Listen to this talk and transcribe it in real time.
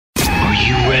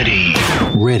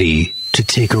Ready to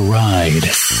take a ride.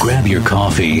 Grab your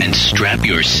coffee and strap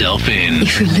yourself in.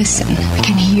 If we listen, we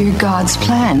can hear God's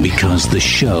plan. Because the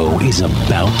show is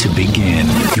about to begin.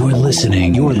 You're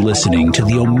listening to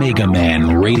the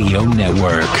Omegaman Radio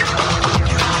Network.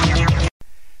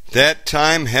 That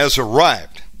time has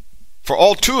arrived for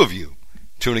all two of you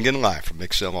tuning in live from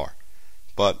XLR.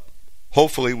 But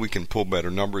hopefully we can pull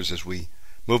better numbers as we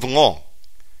move along.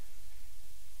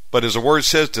 But as the word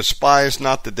says, despise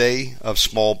not the day of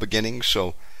small beginnings.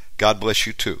 So God bless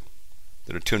you too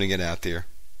that are tuning in out there.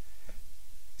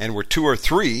 And where two or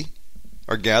three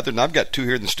are gathered, and I've got two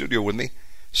here in the studio with me,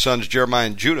 sons Jeremiah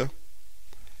and Judah,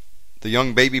 the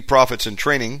young baby prophets in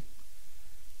training.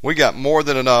 We got more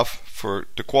than enough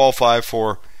to qualify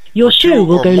for. Your show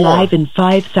will go live in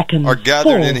 5 seconds. Are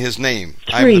gathered in His name.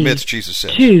 I am in the midst, Jesus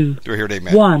says. 2, do I hear it,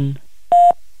 amen? 1.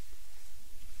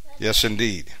 Yes,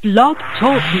 indeed. Blog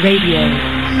Talk Radio.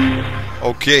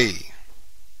 Okay.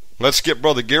 Let's get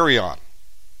Brother Gary on.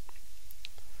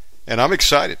 And I'm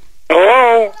excited.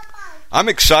 Hello. I'm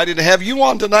excited to have you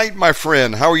on tonight, my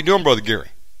friend. How are you doing, Brother Gary?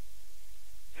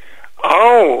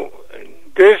 Oh,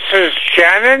 this is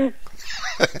Shannon?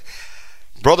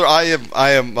 Brother, I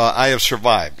have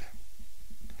survived.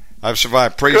 I've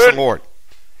survived. Praise Good. the Lord.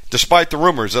 Despite the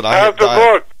rumors that I How's have the died.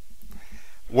 book?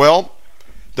 Well,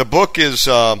 the book is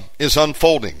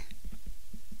unfolding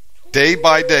day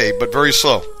by day, but very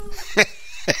slow.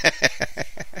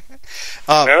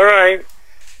 All right.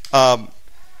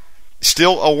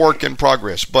 Still a work in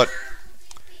progress, but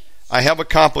I have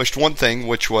accomplished one thing,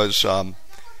 which was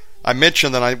I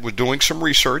mentioned that I was doing some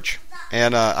research,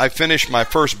 and I finished my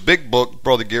first big book,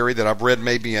 Brother Gary, that I've read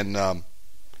maybe in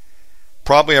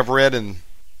probably I've read in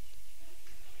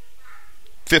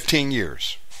 15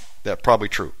 years. That's probably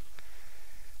true.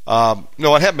 No,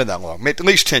 it hasn't been that long. At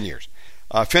least 10 years.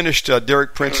 I finished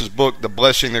Derek Prince's book, The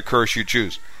Blessing, the Curse You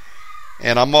Choose.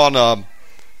 And I'm on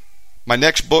my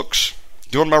next books,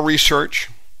 doing my research.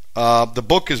 The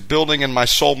book is building in my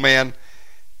soul, man.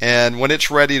 And when it's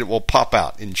ready, it will pop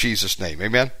out in Jesus' name.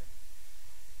 Amen?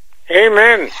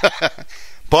 Amen.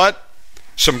 But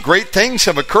some great things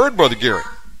have occurred, Brother Gary,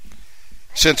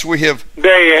 since we have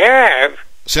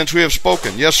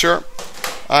spoken. Yes, sir.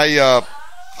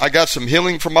 I got some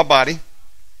healing from my body.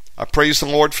 I praise the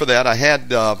Lord for that. I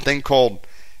had a thing called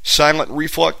silent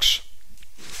reflux.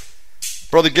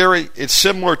 Brother Gary, it's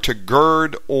similar to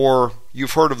GERD, or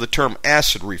you've heard of the term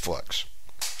acid reflux.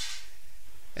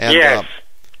 And yes.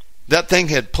 That thing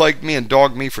had plagued me and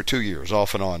dogged me for 2 years,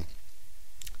 off and on.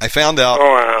 I found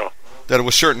out that it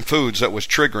was certain foods that was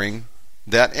triggering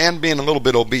that, and being a little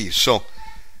bit obese. So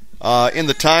in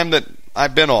the time that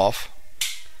I've been off,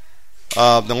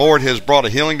 the Lord has brought a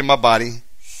healing to my body.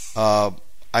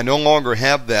 I no longer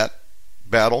have that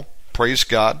battle, praise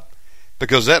God,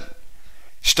 because that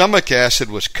stomach acid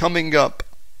was coming up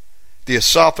the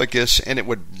esophagus and it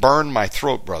would burn my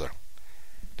throat, brother.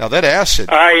 Now that acid...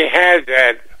 I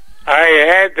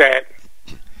had that.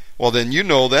 Well, then you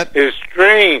know that...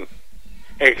 Extreme.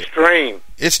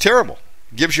 It's terrible.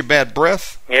 Gives you bad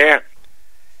breath. Yeah.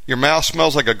 Your mouth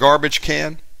smells like a garbage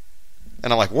can.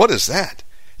 And I'm like, what is that?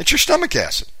 It's your stomach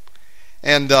acid.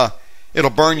 And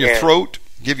it'll burn your throat,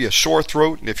 give you a sore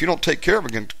throat, and if you don't take care of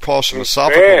it, it can cause some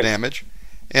esophageal damage.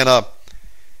 And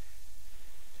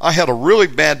I had a really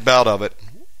bad bout of it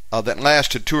that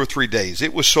lasted 2 or 3 days.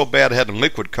 It was so bad I had a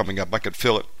liquid coming up. I could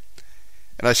feel it.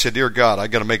 And I said, dear God, I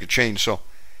got to make a change. So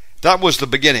that was the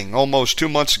beginning. Almost 2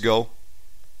 months ago,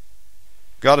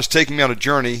 God has taken me on a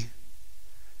journey.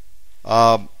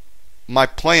 My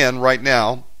plan right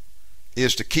now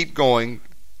is to keep going.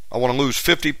 I want to lose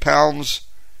 50 pounds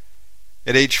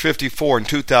at age 54 in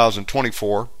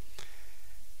 2024.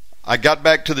 I got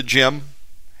back to the gym.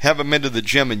 Haven't been to the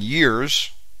gym in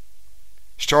years.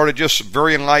 Started just a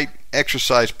very light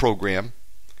exercise program.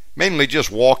 Mainly just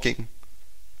walking,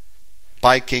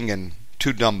 biking, and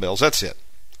 2 dumbbells. That's it.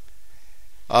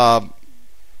 I'm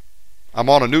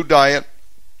on a new diet.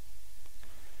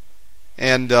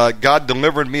 And God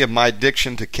delivered me of my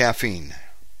addiction to caffeine.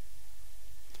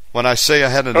 When I say I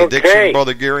had an addiction,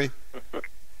 Brother Gary,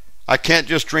 I can't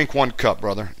just drink 1 cup,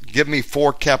 brother. Give me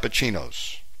 4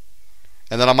 cappuccinos.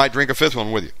 And then I might drink a 5th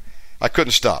one with you. I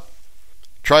couldn't stop.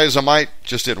 Try as I might,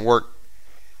 just didn't work.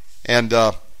 And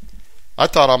I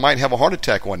thought I might have a heart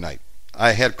attack one night.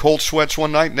 I had cold sweats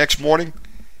one night. Next morning,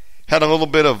 had a little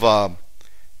bit of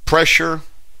pressure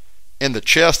in the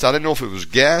chest. I didn't know if it was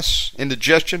gas,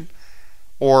 indigestion,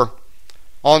 or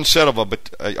onset of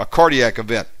a cardiac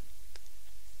event.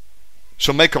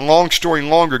 So make a long story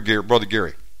longer, Brother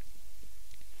Gary.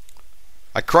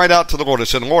 I cried out to the Lord. I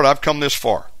said, Lord, I've come this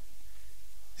far.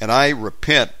 and I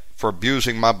repent for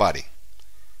abusing my body.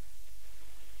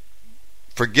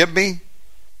 Forgive me,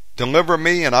 deliver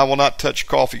me, and I will not touch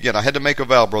coffee again. I had to make a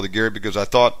vow, Brother Gary, because I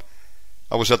thought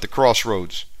I was at the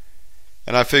crossroads.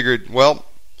 And I figured, well,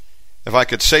 if I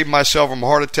could save myself from a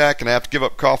heart attack and I have to give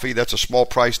up coffee, that's a small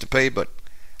price to pay, but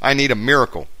I need a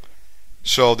miracle.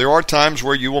 So there are times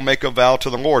where you will make a vow to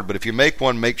the Lord, but if you make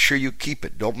one, make sure you keep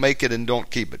it. Don't make it and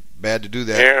don't keep it. Bad to do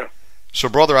that. Yeah. So,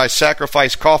 brother, I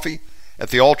sacrifice coffee at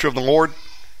the altar of the Lord.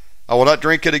 I will not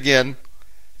drink it again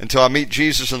until I meet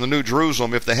Jesus in the New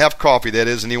Jerusalem, if they have coffee, that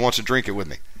is, and he wants to drink it with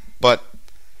me. But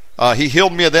he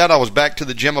healed me of that. I was back to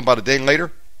the gym about a day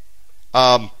later.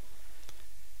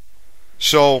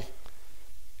 So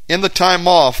in the time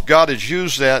off, God has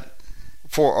used that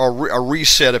for a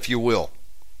reset, if you will.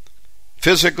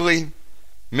 Physically,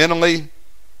 mentally,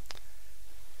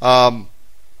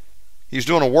 he's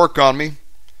doing a work on me,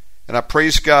 and I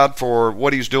praise God for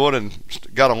what he's doing, and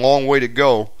got a long way to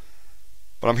go.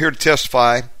 But I'm here to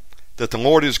testify that the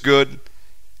Lord is good,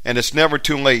 and it's never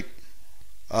too late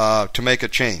to make a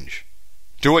change.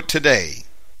 Do it today.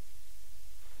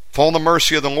 Follow the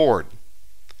mercy of the Lord.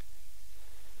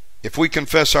 If we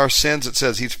confess our sins, it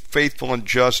says he's faithful and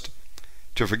just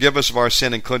to forgive us of our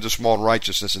sin and cleanse us from all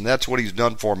unrighteousness. And that's what he's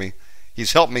done for me.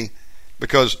 He's helped me,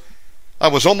 because I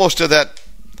was almost to that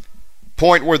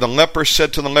point where the leper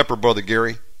said to the leper, Brother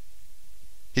Gary,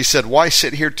 he said, why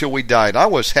sit here till we died? I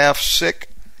was half sick,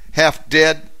 half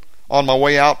dead, on my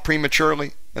way out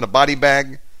prematurely in a body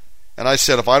bag. And I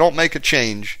said, if I don't make a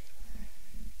change,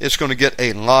 it's going to get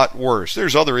a lot worse.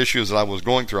 There's other issues that I was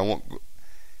going through. I won't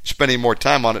spend any more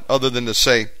time on it, other than to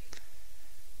say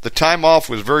the time off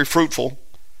was very fruitful.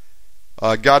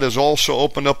 God has also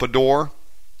opened up a door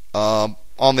on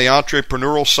the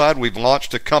entrepreneurial side. We've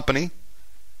launched a company.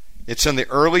 It's in the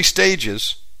early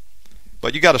stages,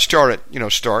 but you got to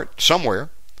start somewhere.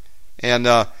 And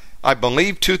I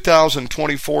believe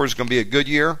 2024 is going to be a good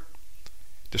year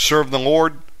to serve the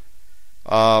Lord.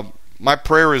 My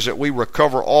prayer is that we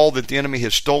recover all that the enemy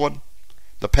has stolen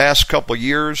the past couple of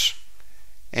years,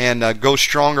 and go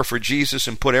stronger for Jesus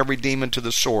and put every demon to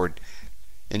the sword.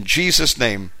 In Jesus'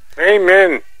 name.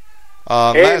 Amen.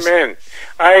 Amen.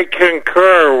 I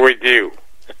concur with you.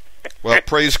 Well,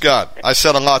 praise God. I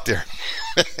said a lot there.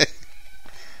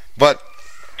 But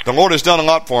the Lord has done a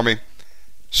lot for me.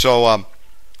 So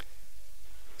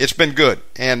it's been good.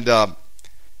 And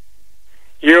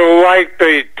you like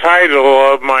the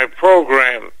title of my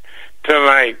program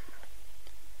tonight.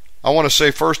 I want to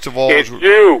say, first of all, it's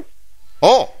you.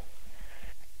 Oh,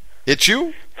 it's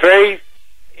you? Faith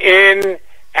in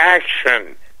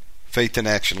action. Faith in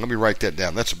action. Let me write that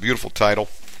down. That's a beautiful title.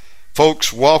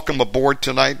 Folks, welcome aboard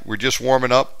tonight. We're just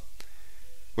warming up.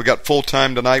 We got full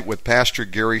time tonight with Pastor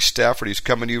Gary Stafford. He's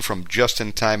coming to you from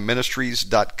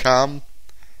justintimeministries.com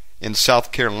in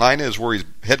South Carolina is where he's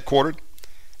headquartered.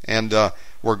 And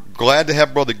we're glad to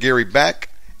have Brother Gary back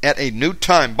at a new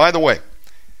time. By the way,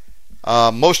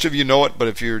 most of you know it, but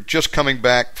if you're just coming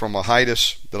back from a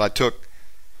hiatus that I took,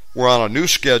 we're on a new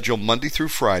schedule Monday through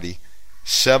Friday,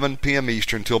 7 p.m.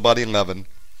 Eastern until about 11.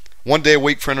 One day a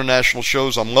week for international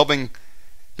shows. I'm loving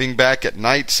being back at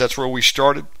nights. That's where we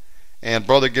started. And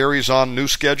Brother Gary's on new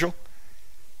schedule.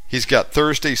 He's got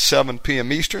Thursday, 7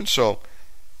 p.m. Eastern, so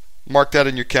mark that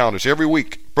in your calendars every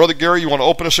week. Brother Gary, you want to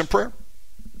open us in prayer?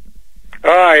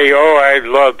 I'd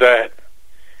love that.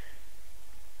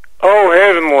 Oh,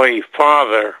 Heavenly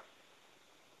Father,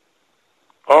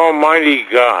 Almighty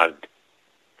God,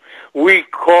 we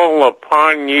call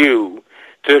upon you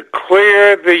to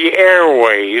clear the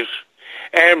airways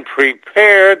and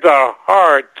prepare the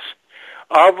hearts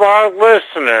of our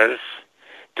listeners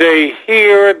to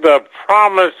hear the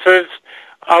promises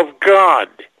of God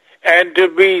and to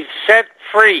be set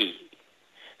free.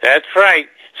 That's right,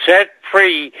 set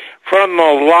free from the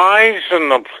lies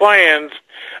and the plans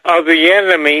of the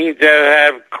enemy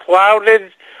that have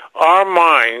clouded our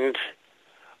minds,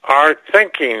 our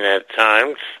thinking at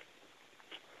times.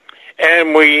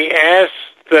 And we ask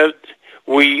that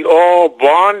we all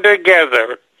bond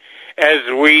together as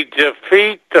we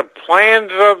defeat the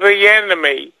plans of the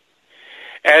enemy,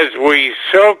 as we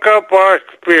soak up our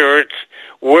spirits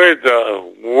with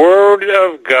the Word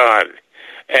of God,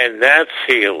 and that's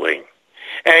healing.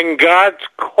 And God's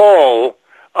call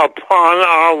upon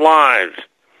our lives.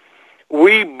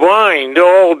 We bind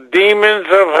all demons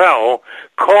of hell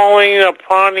calling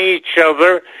upon each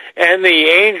other and the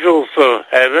angels of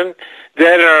heaven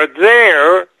that are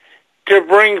there to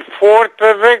bring forth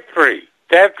the victory.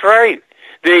 That's right.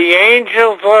 the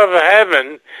angels of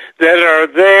heaven that are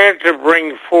there to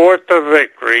bring forth the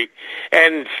victory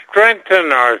and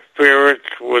strengthen our spirits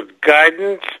with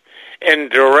guidance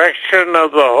and direction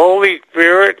of the Holy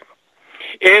Spirit,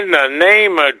 in the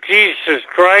name of Jesus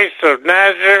Christ of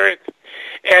Nazareth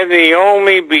and the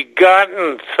only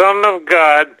begotten Son of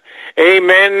God.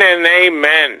 Amen and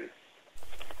amen.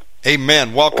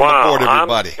 Amen. Welcome aboard,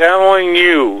 everybody. I'm telling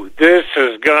you, this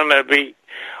is going to be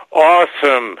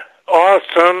awesome.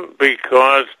 Awesome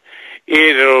because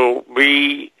it'll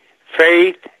be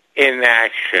faith in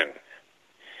action.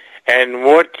 And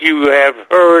what you have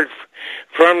heard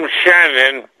from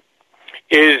Shannon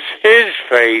is his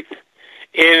faith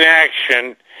in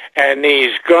action, and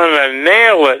he's going to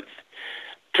nail it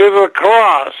to the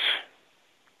cross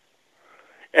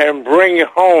and bring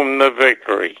home the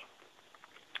victory.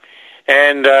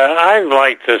 And I'd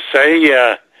like to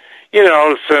say,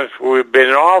 since we've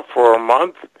been off for a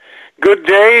month, good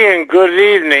day and good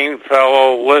evening,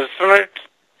 fellow listeners.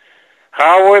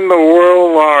 How in the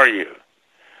world are you?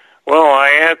 Well, I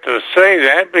have to say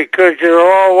that because you're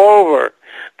all over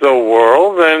the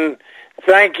world, and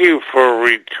thank you for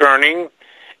returning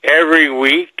every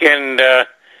week. And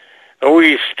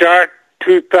we start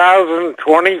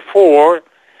 2024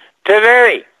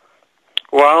 today.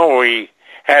 Well, we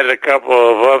had a couple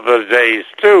of other days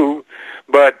too,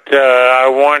 but I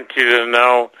want you to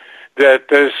know that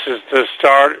this is the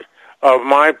start of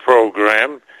my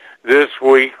program this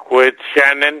week with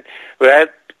Shannon.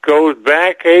 That goes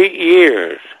back 8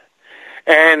 years.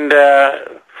 And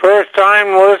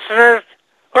first-time listeners,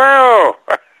 well,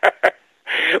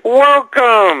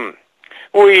 welcome.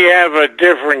 We have a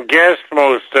different guest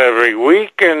most every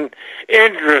week, and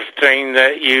interesting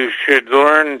that you should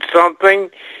learn something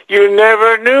you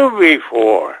never knew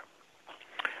before.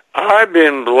 I've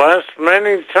been blessed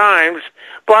many times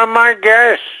by my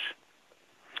guests.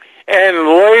 And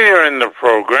later in the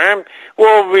program,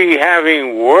 we'll be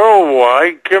having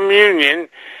worldwide communion,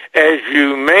 as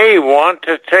you may want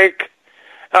to take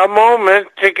a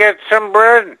moment to get some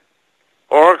bread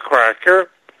or a cracker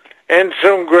and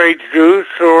some grape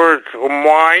juice or some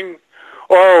wine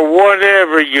or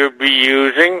whatever you'll be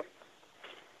using.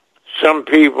 Some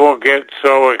people get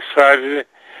so excited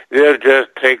they'll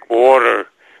just take water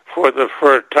for the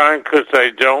first time because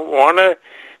they don't want to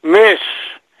miss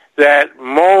that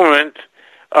moment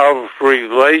of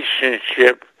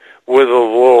relationship with the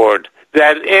Lord,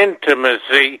 that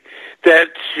intimacy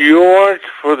that's yours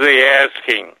for the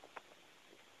asking.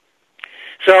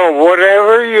 So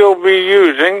whatever you'll be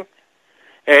using,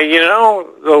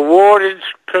 the Lord is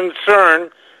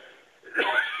concerned,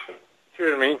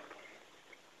 excuse me,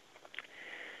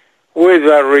 with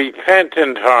a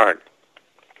repentant heart.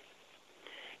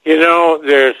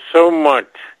 There's so much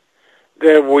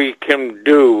that we can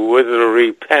do with a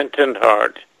repentant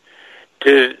heart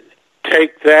to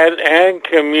take that and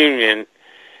communion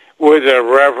with a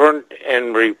reverent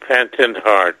and repentant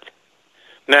heart.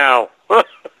 Now,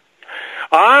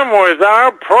 on with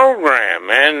our program,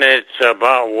 and it's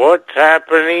about what's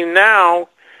happening now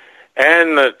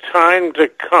and the time to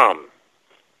come.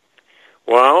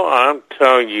 Well, I'll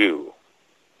tell you,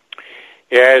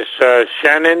 as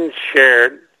Shannon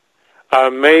shared, a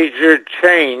major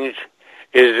change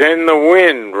is in the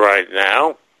wind right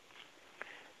now.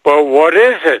 But what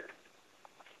is it?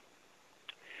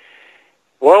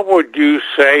 What would you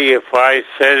say if I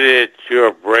said it's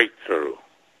your breakthrough?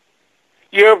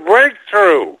 Your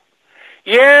breakthrough.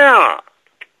 Yeah.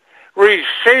 Receive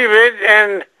it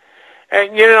and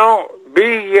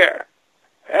be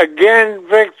again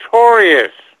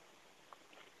victorious.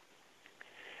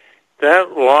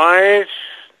 That lies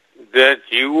that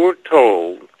you were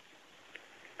told,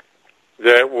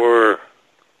 that were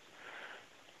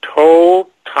told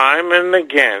time and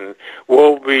again,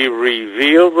 will be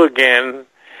revealed again,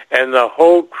 and the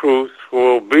whole truth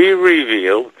will be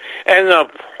revealed, and the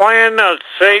plan of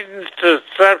Satan's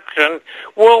deception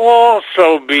will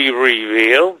also be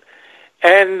revealed,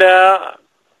 and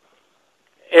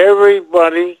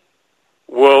everybody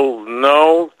will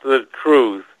know the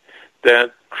truth.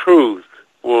 That truth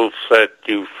will set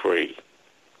you free.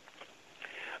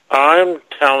 I'm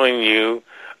telling you,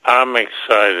 I'm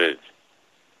excited.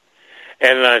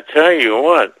 And I tell you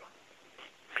what,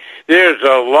 there's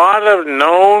a lot of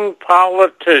known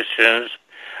politicians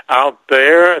out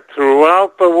there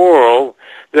throughout the world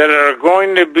that are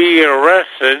going to be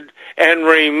arrested and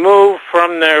removed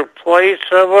from their place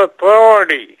of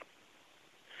authority.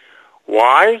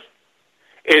 Why?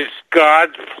 It's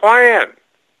God's plan.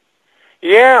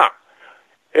 Yeah.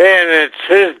 And it's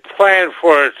his plan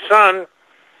for his son,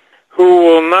 who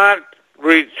will not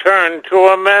return to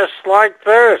a mess like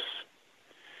this.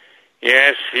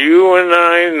 Yes, you and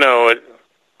I know it.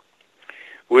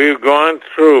 We've gone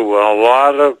through a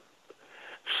lot of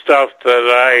stuff that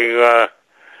I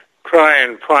try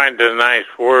and find a nice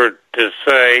word to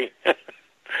say.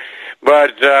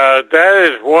 But that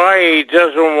is why he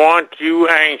doesn't want you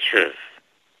anxious.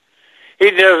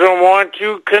 He doesn't want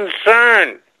you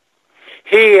concerned.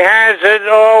 He has it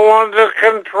all under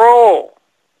control.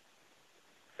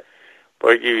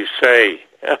 But you say,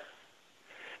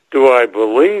 do I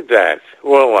believe that?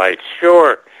 Well, I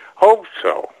sure hope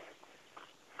so.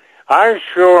 I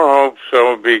sure hope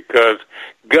so, because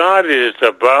God is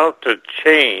about to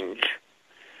change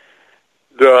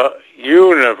the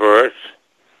universe,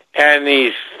 and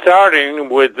he's starting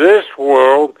with this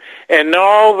world and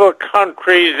all the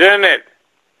countries in it.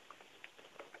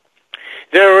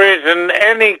 There isn't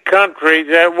any country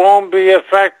that won't be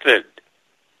affected.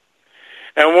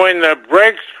 And when the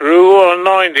breakthrough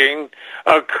anointing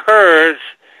occurs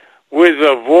with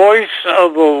the voice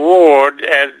of the Lord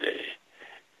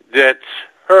that's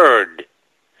heard,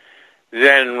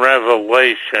 then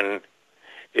revelation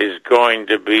is going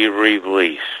to be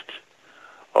released.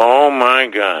 Oh, my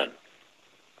God.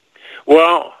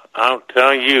 Well, I'll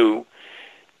tell you,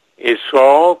 it's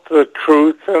all the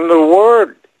truth in the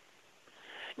Word.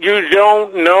 You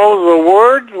don't know the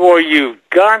Word? Well, you've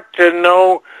got to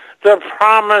know the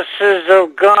promises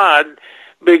of God,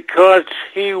 because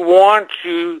he wants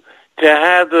you to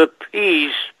have the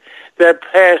peace that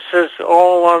passes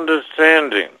all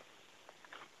understanding.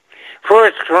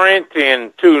 1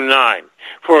 Corinthians 2:9,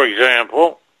 for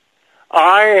example,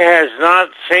 eye has not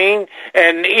seen,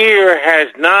 and ear has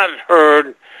not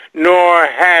heard, nor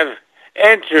have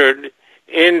entered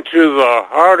into the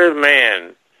heart of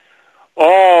man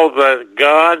all that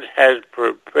God has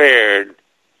prepared.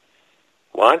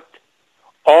 What?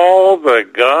 All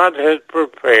that God has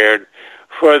prepared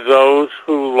for those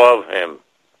who love him.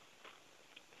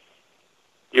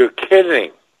 You're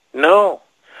kidding. No.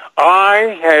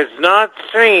 Eye has not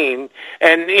seen,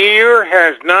 and ear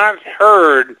has not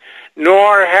heard,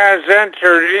 nor has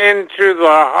entered into the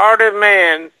heart of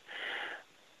man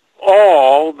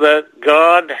all that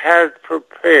God has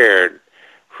prepared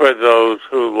for those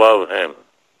who love him.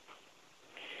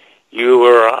 You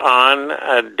are on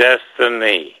a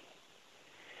destiny,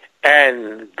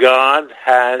 and God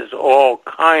has all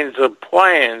kinds of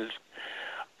plans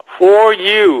for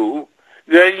you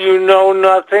that you know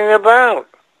nothing about.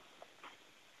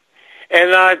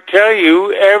 And I tell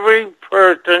you, every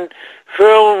person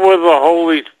filled with the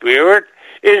Holy Spirit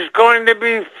is going to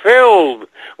be filled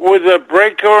with the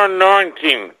breaker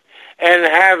anointing and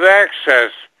have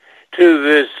access to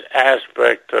this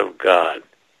aspect of God.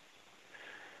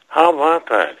 How about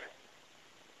that?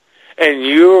 And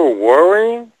you're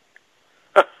worrying?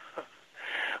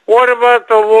 What about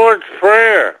the Lord's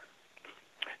Prayer?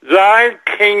 Thy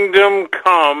kingdom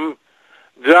come,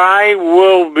 thy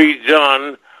will be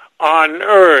done on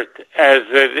earth as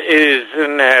it is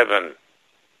in heaven.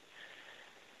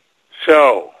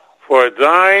 So, for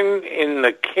thine in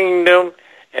the kingdom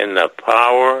and the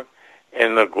power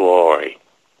and the glory.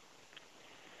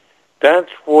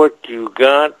 That's what you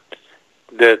got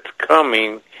that's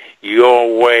coming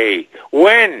your way.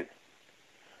 When?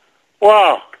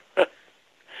 Well,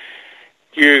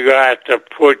 you got to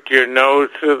put your nose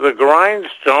to the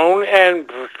grindstone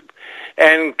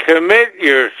and commit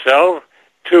yourself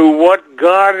to what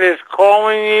God is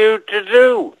calling you to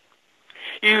do.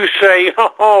 You say,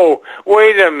 oh,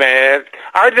 wait a minute,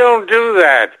 I don't do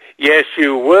that. Yes,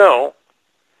 you will,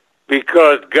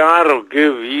 because God will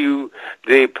give you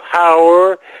the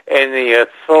power and the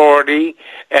authority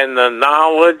and the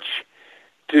knowledge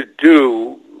to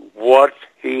do what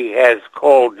he has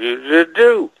called you to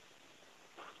do.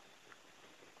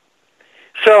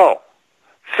 So,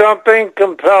 something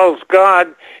compels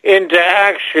God into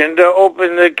action to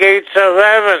open the gates of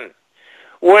heaven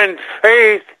when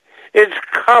faith is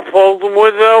coupled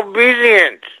with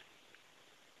obedience.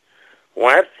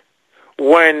 What?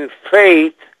 When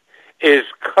faith is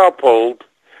coupled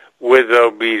with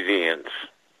obedience.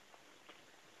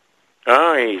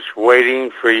 Oh, he's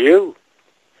waiting for you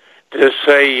to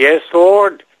say, yes,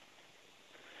 Lord.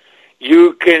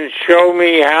 You can show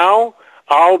me how,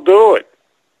 I'll do it.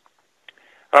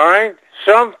 All right?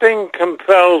 Something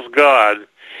compels God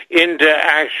into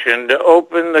action to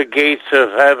open the gates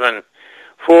of heaven,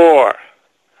 for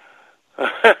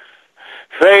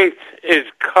faith is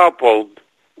coupled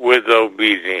with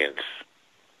obedience.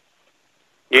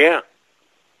 Yeah.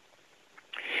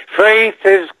 Faith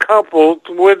is coupled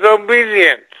with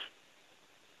obedience.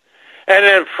 And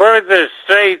it further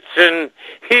states in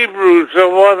Hebrews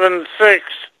 11:6,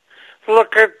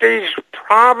 look at these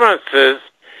promises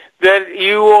that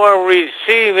you are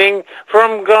receiving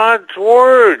from God's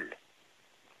Word.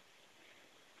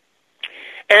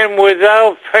 And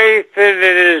without faith it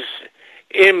is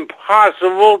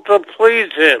impossible to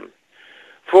please Him.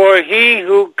 For he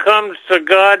who comes to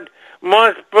God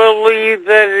must believe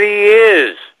that He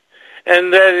is,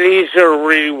 and that He's a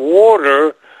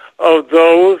rewarder of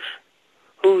those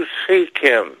who seek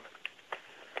Him.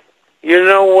 You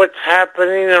know what's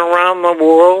happening around the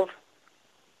world?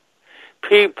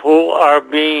 People are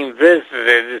being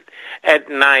visited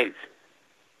at night.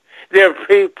 They're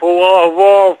people of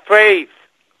all faiths.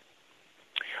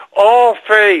 All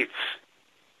faiths.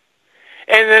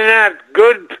 And they're not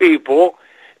good people.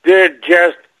 They're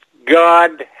just,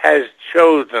 God has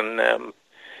chosen them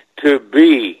to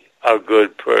be a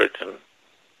good person.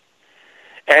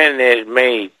 And it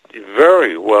may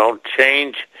very well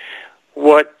change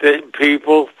what the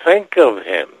people think of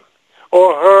him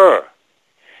or her.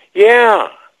 Yeah.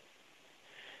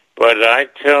 But I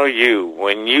tell you,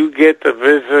 when you get the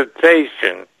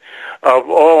visitation of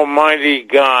Almighty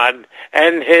God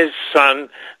and His Son,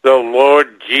 the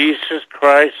Lord Jesus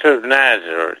Christ of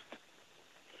Nazareth,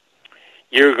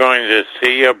 you're going to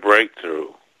see a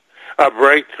breakthrough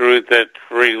that's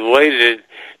related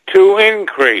to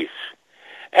increase,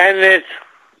 and it's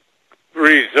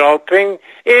resulting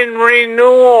in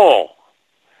renewal.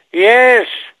 Yes,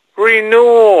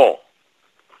 renewal.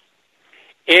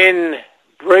 In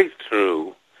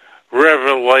breakthrough,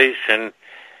 revelation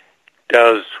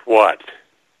does what?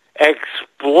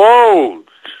 Explodes.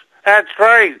 That's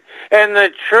right. And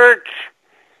the church,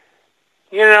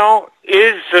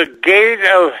 is the gate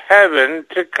of heaven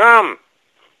to come.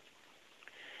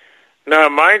 Now,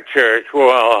 my church,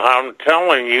 well, I'm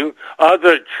telling you,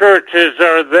 other churches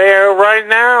are there right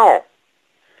now.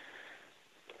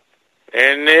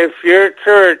 And if your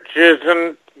church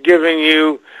isn't giving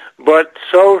you but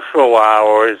social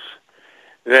hours,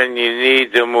 then you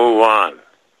need to move on.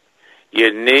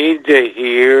 You need to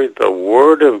hear the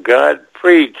Word of God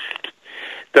preached,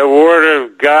 the Word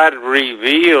of God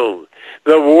revealed,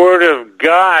 the Word of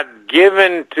God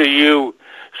given to you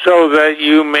so that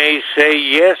you may say,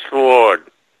 yes, Lord.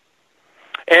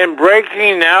 And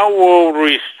breaking out will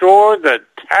restore the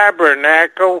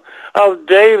tabernacle of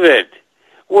David,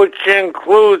 which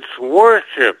includes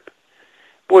worship,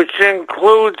 which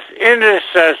includes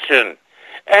intercession,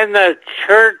 and the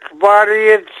church body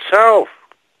itself.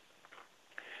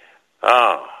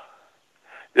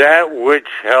 That which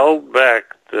held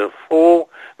back the full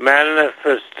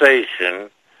manifestation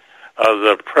of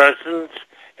the presence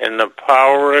and the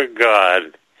power of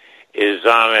God is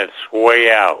on its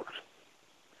way out.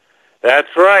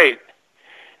 That's right.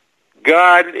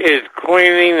 God is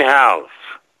cleaning house.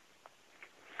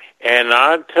 And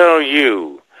I'll tell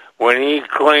you, when He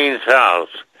cleans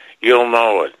house, you'll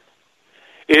know it.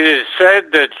 It is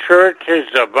said the church is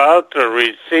about to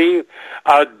receive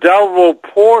a double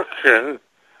portion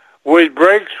with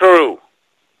breakthrough.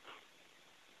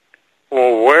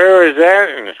 Well, where is that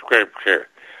in Scripture?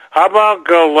 How about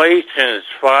Galatians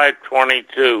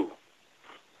 5:22?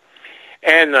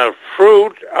 And the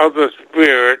fruit of the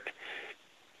Spirit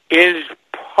is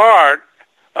part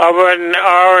of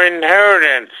our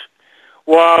inheritance,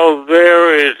 while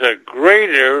there is a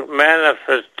greater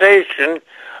manifestation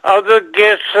of the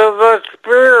gifts of the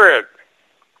Spirit.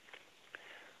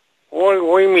 What do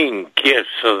we mean,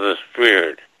 gifts of the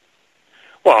Spirit?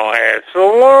 Well, ask the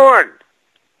Lord.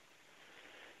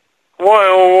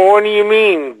 Well, what do you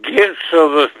mean, gifts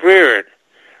of the Spirit?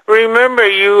 Remember,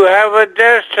 you have a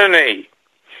destiny,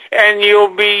 and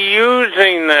you'll be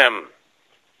using them.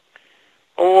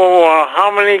 Well,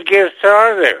 how many gifts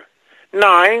are there?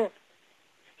 9.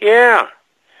 Yeah.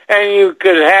 And you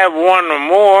could have one or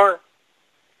more.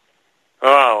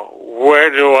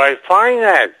 Where do I find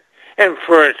that? In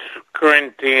 1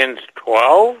 Corinthians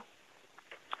 12,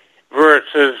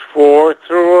 verses 4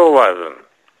 through 11.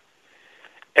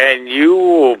 And you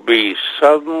will be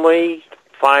suddenly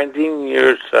finding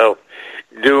yourself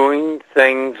doing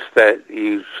things that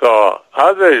you saw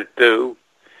others do,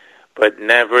 but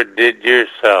never did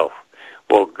yourself.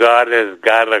 Well, God has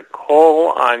got a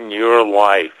call on your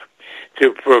life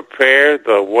to prepare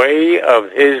the way of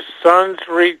His Son's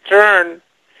return,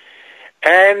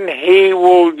 and He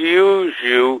will use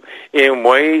you in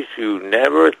ways you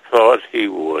never thought He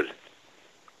would.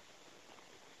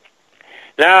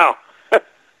 Now,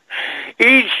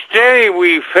 each day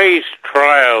we face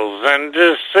trials and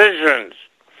decisions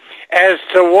as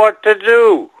to what to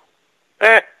do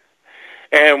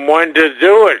and when to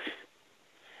do it.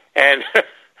 And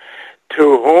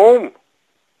to whom?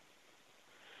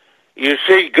 You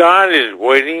see, God is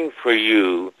waiting for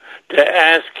you to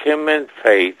ask him in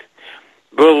faith,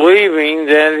 believing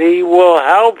that he will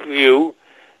help you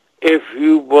if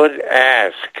you would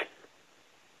ask.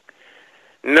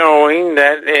 Knowing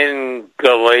that in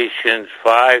Galatians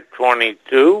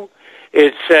 5:22,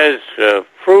 it says the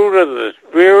fruit of the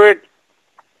Spirit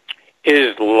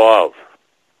is love.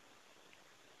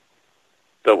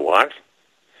 The what?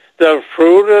 The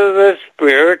fruit of the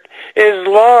Spirit is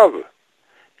love,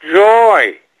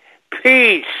 joy,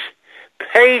 peace,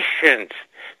 patience,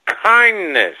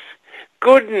 kindness,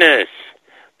 goodness,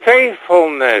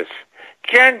 faithfulness,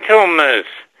 gentleness,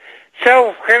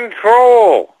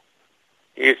 self-control.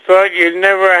 You thought you'd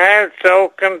never have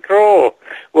self-control.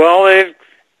 Well, it's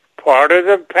part of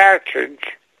the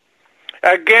passage.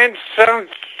 Against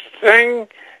something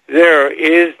there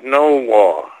is no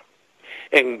law.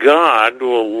 And God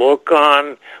will look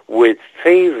on with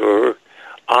favor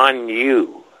on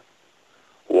you.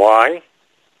 Why?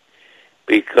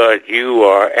 Because you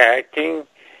are acting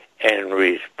and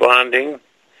responding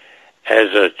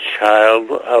as a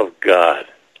child of God.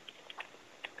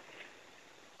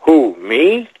 Who,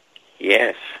 me?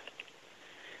 Yes.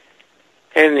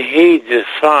 And he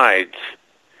decides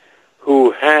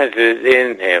who has it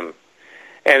in him.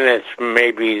 And it's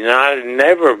maybe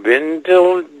never been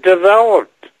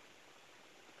developed.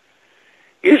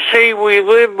 You see, we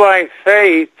live by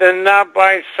faith and not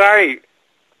by sight.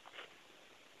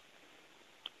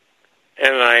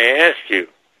 And I ask you,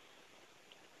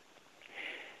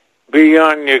 be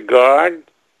on your guard,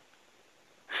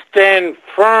 stand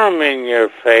firm in your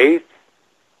faith,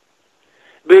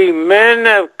 be men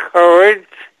of courage,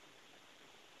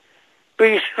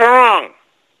 be strong.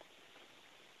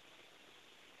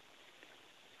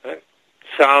 That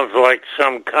sounds like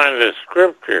some kind of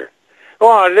scripture.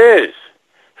 Well, it is.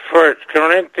 1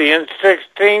 Corinthians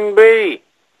 16b.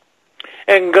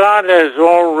 And God has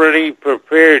already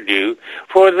prepared you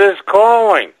for this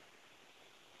calling.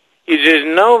 You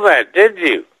didn't know that, did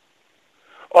you?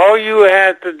 All you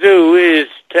have to do is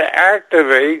to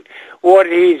activate what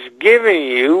he's giving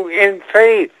you in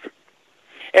faith.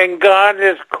 And God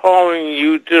is calling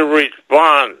you to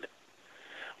respond.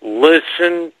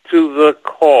 Listen to the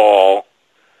call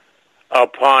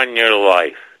upon your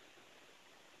life.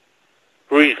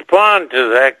 Respond to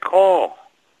that call.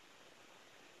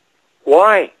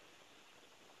 Why?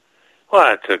 Well,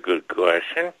 that's a good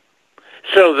question.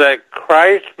 So that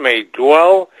Christ may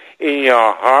dwell in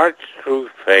your hearts through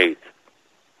faith.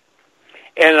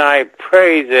 And I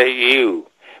pray that you,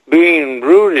 being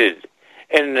rooted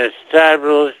and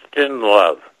established in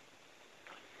love.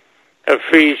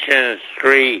 Ephesians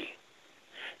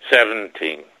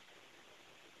 3:17.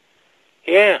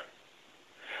 Yeah.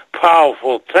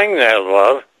 Powerful thing, that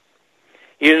love.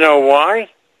 You know why?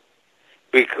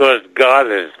 Because God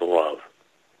is love.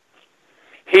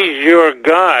 He's your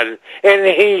God, and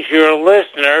he's your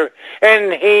listener,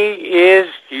 and he is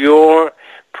your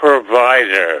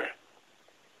provider.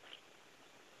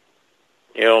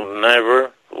 He'll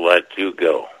never let you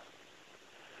go,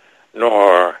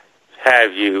 nor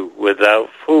have you without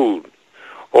food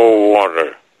or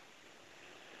water.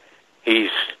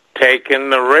 He's taken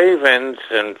the ravens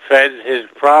and fed his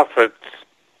prophets.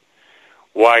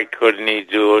 Why couldn't he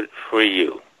do it for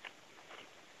you?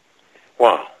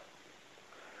 Well,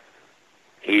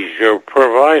 he's your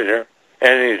provider,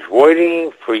 and he's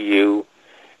waiting for you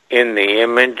in the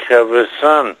image of his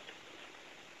Son.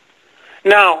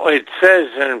 Now, it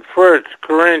says in 1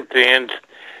 Corinthians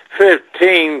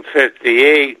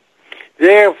 15:58,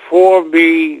 therefore,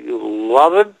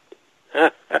 beloved,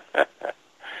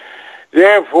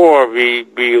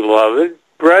 beloved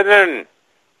brethren,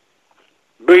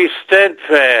 be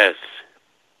steadfast,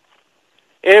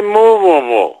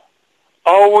 immovable,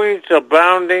 always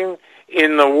abounding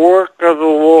in the work of the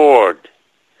Lord,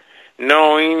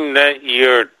 knowing that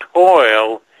your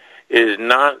toil is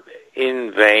not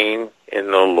in vain in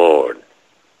the Lord.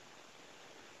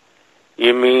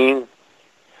 You mean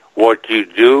what you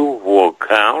do will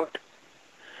count,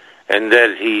 and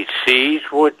that he sees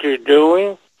what you're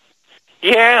doing?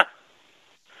 Yeah,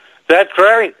 that's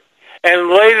right. And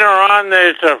later on,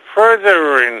 there's a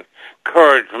further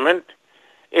encouragement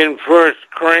in 1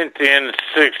 Corinthians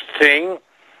 16,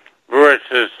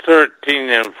 verses 13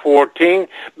 and 14.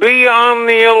 Be on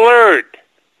the alert.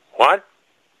 What?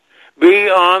 Be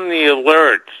on the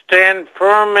alert. Stand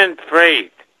firm in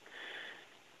faith.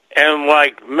 And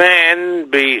like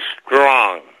men, be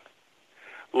strong.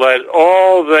 Let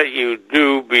all that you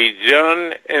do be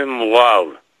done in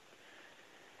love.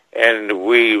 And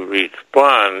we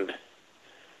respond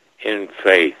in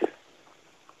faith.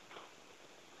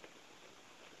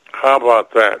 How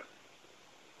about that?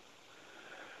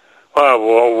 Well,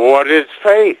 what is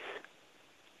faith?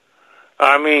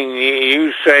 I mean,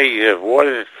 you say, what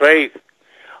is faith?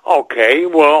 Okay,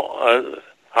 well,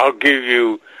 I'll give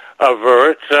you a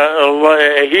verse,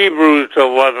 Hebrews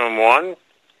 11:1.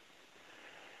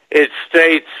 It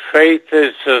states, faith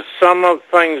is the sum of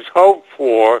things hoped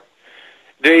for,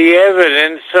 the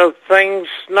evidence of things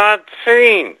not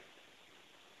seen.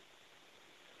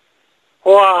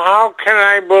 Well, how can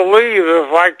I believe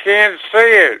if I can't see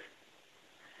it?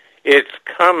 It's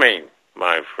coming,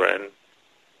 my friend.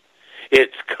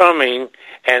 It's coming,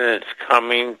 and it's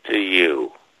coming to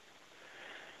you.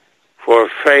 For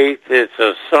faith is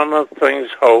the sum of things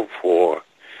hoped for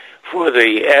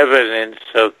the evidence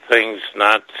of things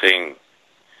not seen.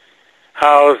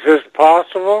 How is this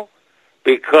possible?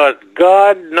 Because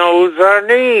God knows our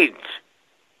needs.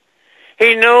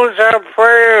 He knows our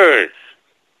prayers.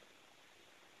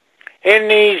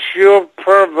 And He's your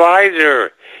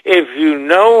provider. If you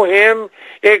know Him,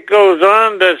 it goes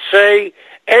on to say,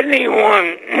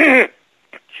 anyone,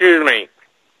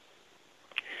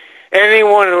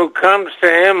 anyone who comes to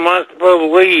Him must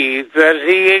believe that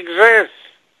He exists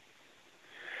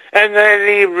and that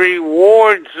He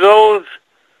rewards those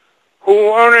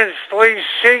who earnestly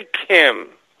seek Him.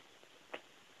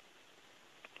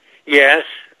 Yes,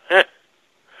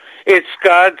 it's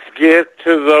God's gift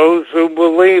to those who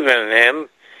believe in Him,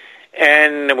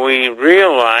 and we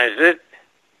realize it,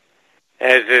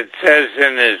 as it says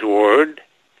in His Word,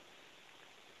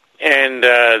 and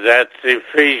that's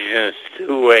Ephesians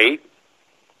 2:8.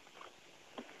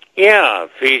 Yeah,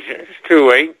 Ephesians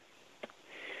 2:8.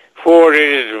 For it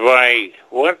is by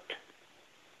what?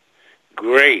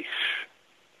 Grace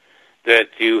that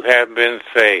you have been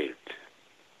saved.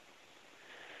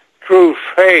 Through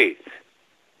faith.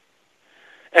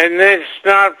 And it's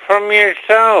not from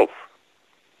yourself.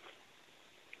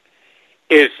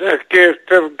 It's a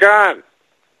gift of God.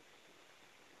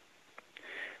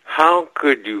 How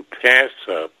could you pass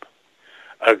up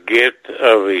a gift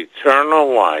of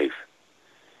eternal life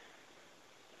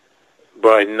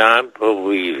by not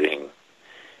believing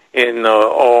in the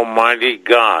Almighty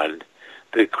God,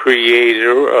 the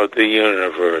Creator of the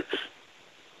universe?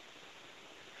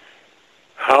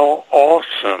 How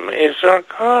awesome is our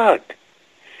God!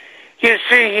 You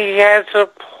see, He has a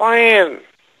plan.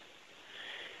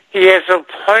 He has a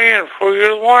plan for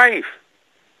your life.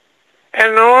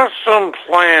 An awesome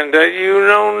plan that you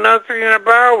know nothing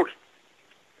about.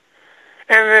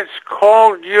 And it's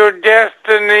called your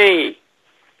destiny.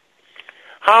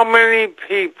 How many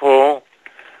people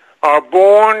are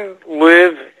born,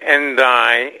 live, and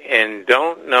die and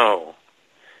don't know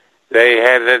they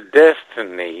had a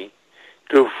destiny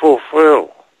to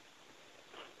fulfill?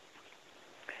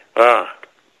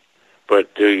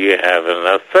 But do you have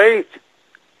enough faith?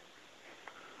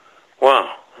 Well,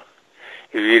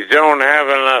 if you don't have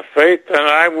enough faith, then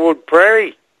I would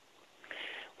pray.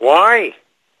 Why?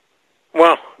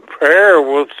 Well, prayer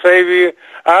will save you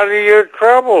out of your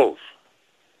troubles.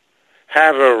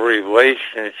 Have a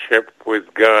relationship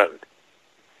with God.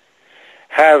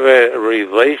 Have a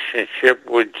relationship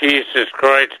with Jesus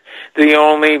Christ, the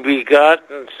only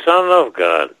begotten Son of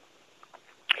God.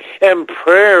 And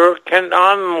prayer can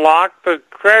unlock the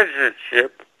treasure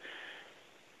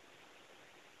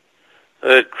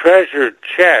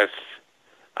chest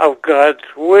of God's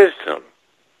wisdom.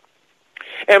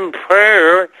 And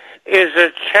prayer is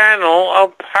a channel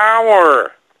of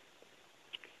power.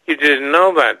 You didn't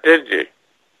know that, did you?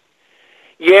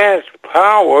 Yes,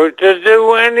 power to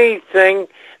do anything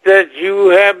that you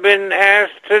have been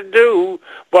asked to do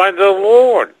by the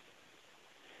Lord.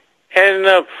 And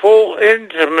the full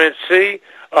intimacy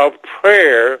of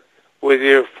prayer with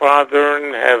your Father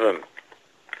in heaven.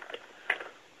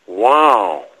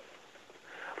 Wow.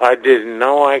 I didn't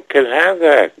know I could have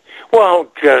that.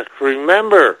 Well, just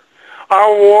remember,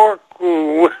 our walk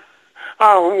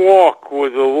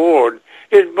with the Lord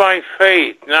is by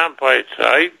faith, not by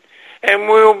sight, and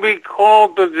we'll be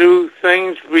called to do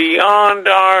things beyond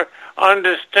our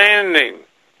understanding.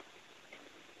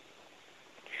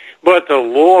 But the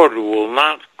Lord will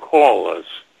not call us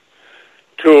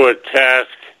to a task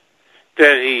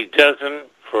that He doesn't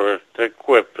first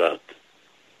equip us.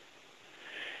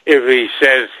 If He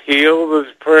says, heal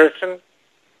this person,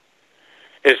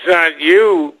 it's not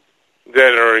you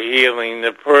that are healing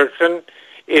the person.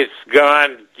 It's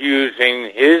God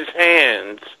using His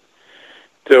hands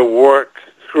to work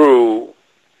through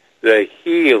the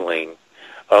healing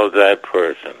of that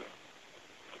person.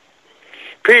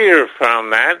 Peter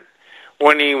found that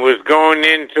when he was going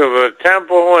into the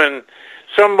temple and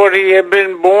somebody had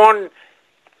been born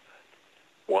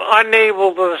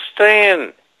unable to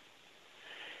stand.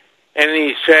 And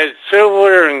he said,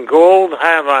 silver and gold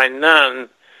have I none,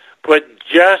 but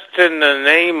just in the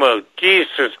name of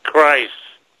Jesus Christ,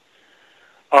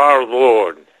 our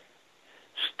Lord,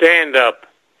 stand up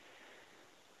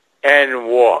and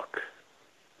walk.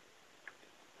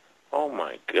 Oh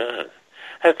my God.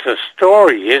 That's a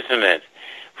story, isn't it?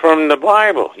 From the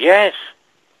Bible, yes.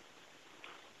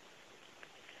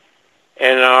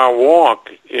 And our walk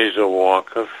is a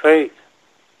walk of faith.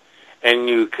 And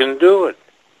you can do it.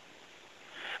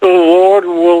 The Lord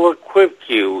will equip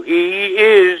you. He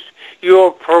is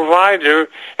your provider,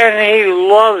 and He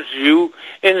loves you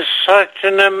in such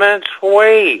an immense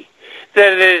way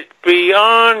that it's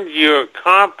beyond your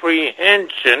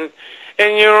comprehension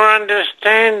and your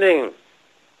understanding.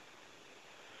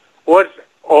 What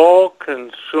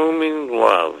all-consuming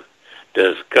love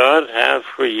does God have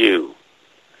for you?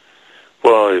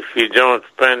 Well, if you don't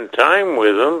spend time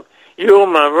with Him,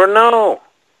 you'll never know.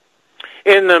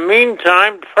 In the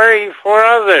meantime, pray for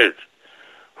others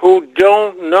who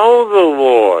don't know the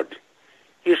Lord.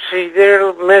 You see,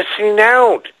 they're missing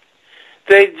out.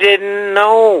 They didn't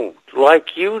know,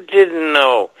 like you didn't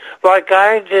know, like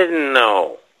I didn't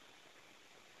know.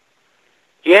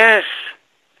 Yes,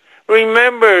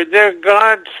 remember, their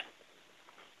gods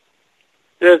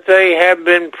that they have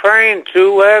been praying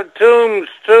to have tombs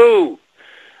too,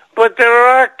 but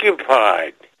they're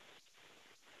occupied.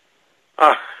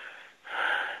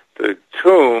 The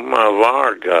tomb of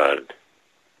our God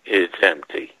is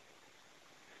empty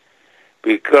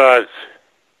because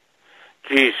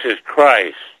Jesus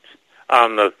Christ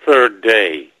on the third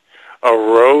day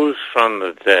arose from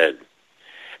the dead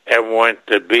and went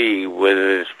to be with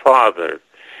His Father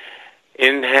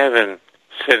in heaven,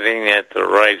 sitting at the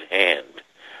right hand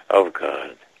of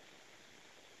God.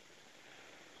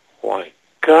 Why,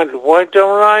 God, why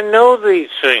don't I know these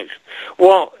things?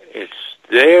 Well, it's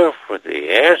there for the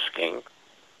asking,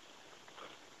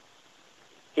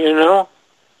 you know.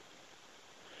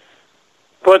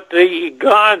 But the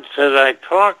gods that I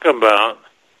talk about,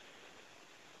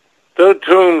 the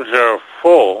tombs are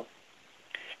full,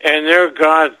 and their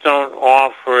gods don't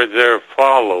offer their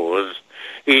followers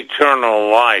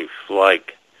eternal life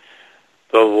like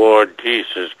the Lord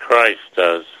Jesus Christ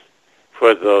does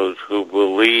for those who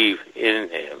believe in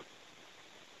Him.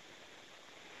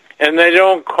 And they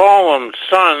don't call them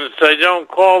sons, they don't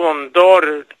call them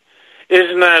daughters.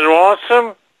 Isn't that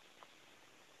awesome?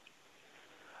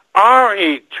 Our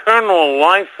eternal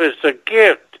life is a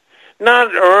gift,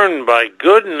 not earned by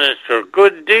goodness or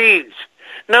good deeds.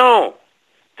 No,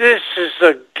 this is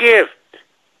a gift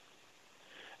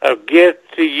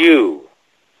to you,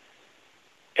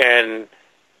 and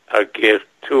a gift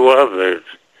to others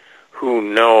who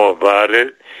know about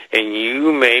it, and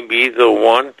you may be the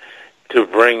one to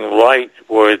bring light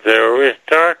where there is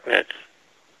darkness.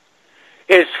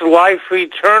 It's life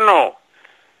eternal.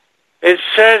 It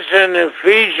says in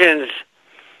Ephesians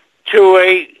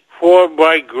 2:8, for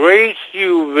by grace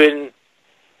you've been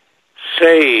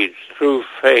saved through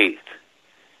faith,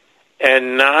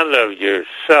 and not of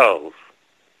yourselves.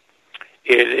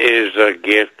 It is a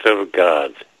gift of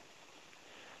God.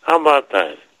 How about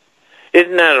that?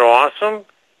 Isn't that awesome?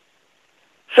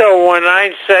 So when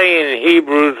I say in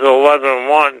Hebrews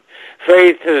 11:1,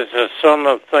 faith is the sum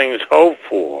of things hoped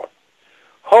for.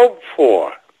 Hope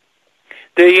for.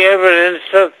 The evidence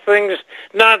of things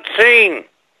not seen.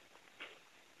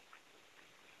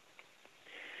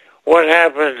 What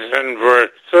happens in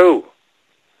verse 2?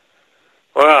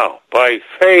 Well, by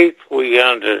faith we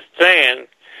understand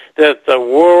that the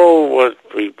world was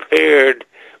prepared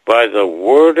by the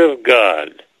Word of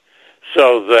God,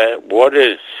 so that what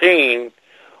is seen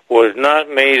was not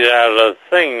made out of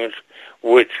things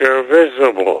which are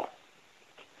visible.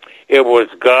 It was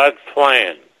God's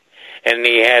plan, and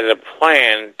He had a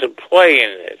plan to play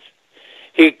in it.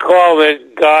 He called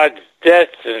it God's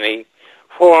destiny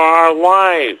for our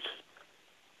lives.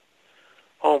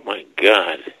 Oh my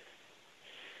God.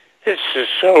 This is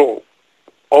so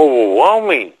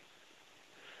overwhelming.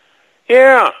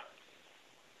 Yeah.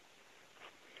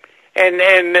 And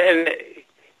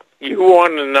you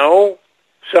want to know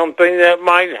something that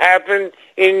might happen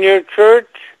in your church?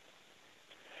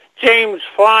 James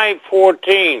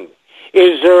 5:14.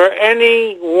 Is there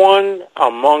anyone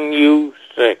among you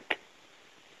sick?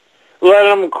 Let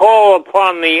him call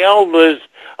upon the elders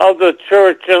of the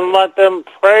church and let them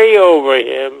pray over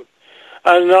him,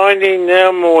 anointing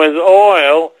them with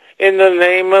oil in the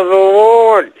name of the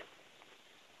Lord.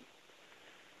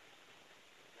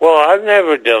 Well, I've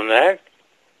never done that.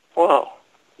 Well,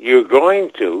 you're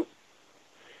going to,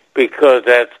 because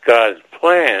that's God's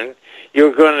plan.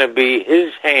 You're going to be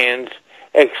his hands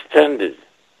extended.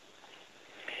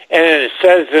 And it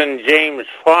says in James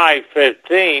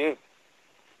 5:15,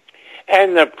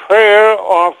 and the prayer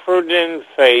offered in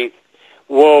faith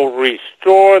will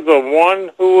restore the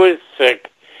one who is sick,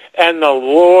 and the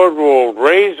Lord will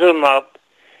raise him up,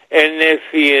 and if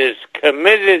he has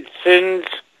committed sins,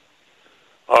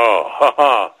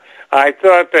 I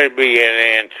thought there'd be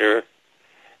an answer.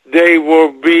 They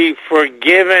will be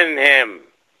forgiven him.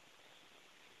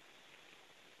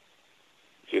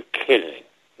 You're kidding.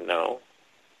 No.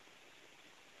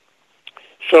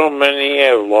 So many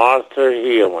have lost their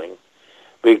healing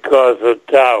because of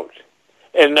doubt,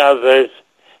 and others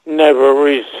never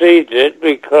received it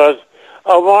because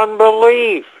of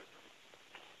unbelief.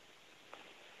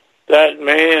 That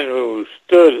man who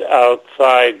stood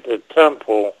outside the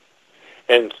temple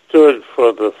and stood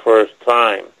for the first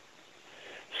time,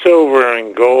 silver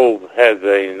and gold had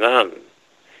they none.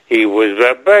 He was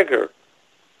a beggar.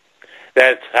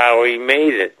 That's how he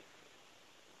made it.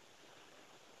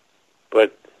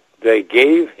 But they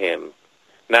gave him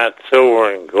not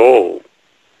silver and gold,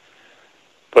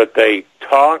 but they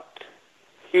talked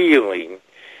healing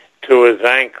to his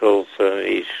ankles, and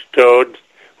he stood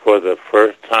for the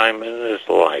first time in his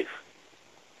life.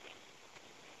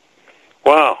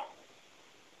 Wow.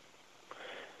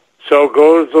 So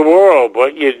goes the world,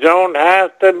 but you don't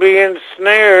have to be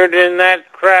ensnared in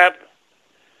that trap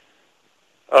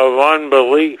of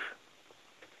unbelief.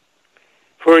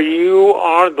 For you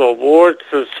are the Lord's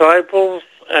disciples,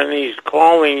 and he's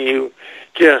calling you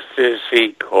just as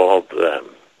he called them.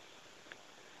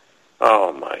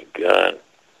 Oh, my God.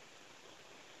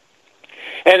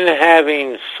 And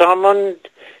having summoned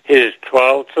his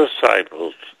 12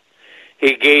 disciples,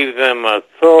 he gave them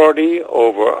authority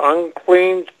over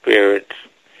unclean spirits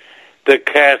to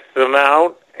cast them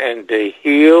out and to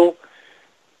heal,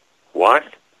 what?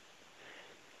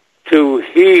 To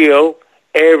heal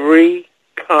every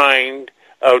kind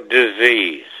of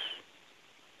disease.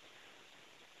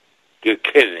 You're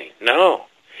kidding. No.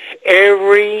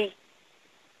 Every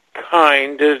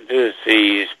kind of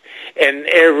disease and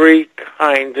every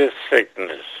kind of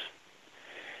sickness.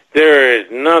 There is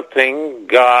nothing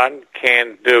God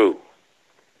can't do.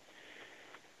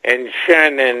 And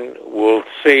Shannon will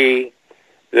see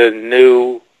the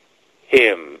new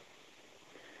him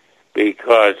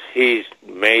because he's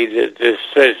made a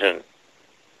decision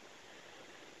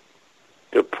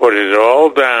to put it all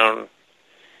down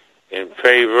in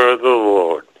favor of the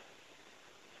Lord.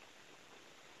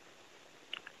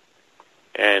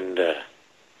 And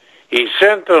he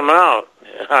sent them out,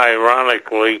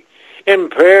 ironically, in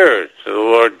pairs, the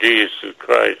Lord Jesus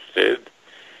Christ did,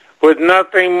 with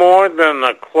nothing more than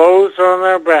the clothes on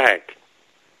their back,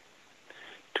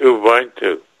 2 by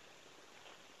 2.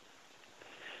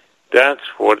 That's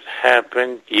what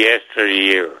happened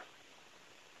yesteryear.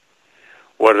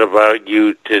 What about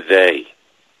you today?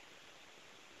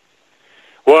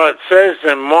 Well, it says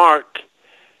in Mark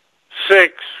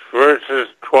 6, verses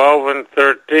 12 and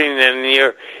 13, and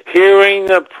you're hearing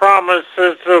the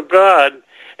promises of God,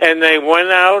 and they went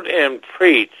out and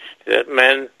preached that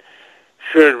men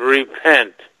should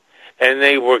repent, and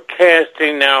they were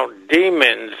casting out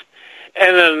demons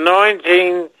and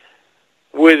anointing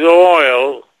with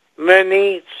oil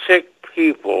many sick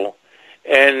people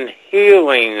and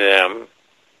healing them,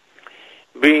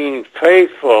 being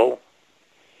faithful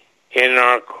in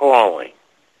our calling.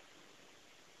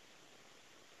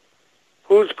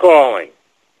 Who's calling?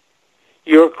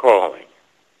 You're calling.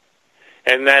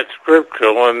 And that's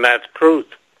scriptural, and that's truth.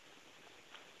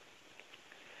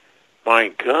 My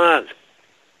God.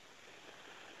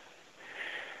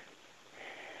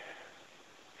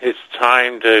 It's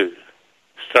time to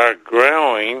start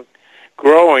growing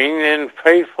in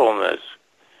faithfulness.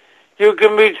 You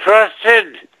can be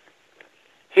trusted.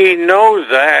 He knows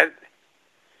that.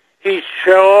 He's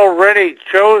already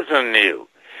chosen you.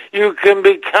 You can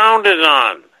be counted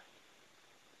on.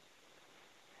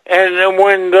 And then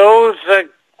when those that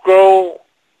grow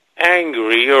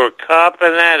angry or cop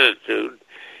an attitude,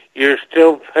 you're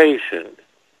still patient.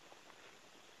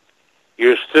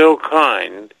 You're still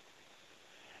kind.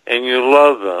 And you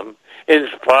love them in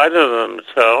spite of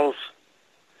themselves.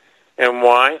 And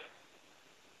why?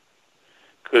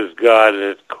 Because God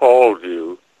has called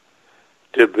you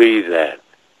to be that.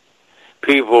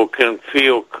 People can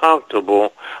feel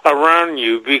comfortable around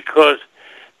you because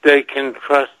they can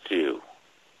trust you.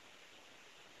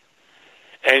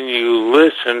 And you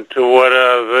listen to what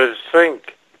others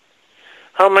think.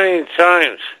 How many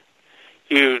times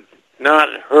you not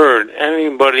heard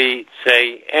anybody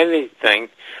say anything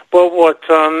but what's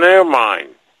on their mind.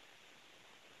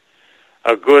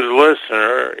 A good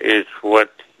listener is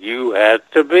what you have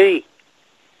to be.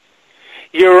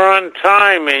 You're on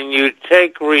time and you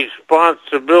take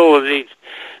responsibilities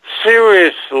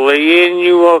seriously and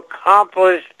you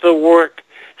accomplish the work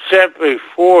set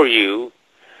before you,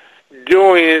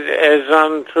 doing it as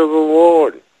unto the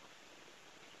Lord.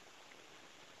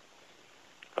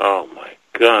 Oh my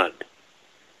God.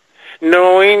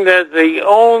 Knowing that the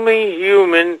only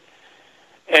human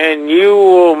and you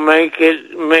will make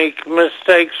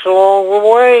mistakes along the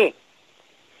way.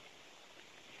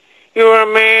 You're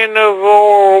a man of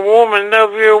or a woman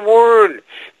of your word,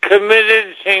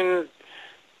 committing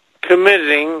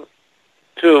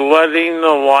to letting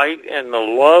the light and the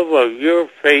love of your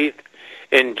faith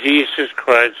in Jesus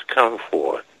Christ come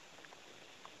forth.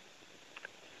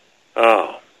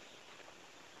 Oh.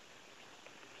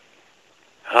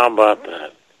 How about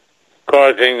that?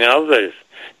 Causing others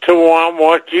to want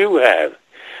what you have,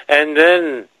 and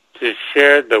then to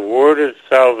share the word of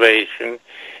salvation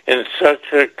in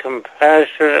such a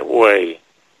compassionate way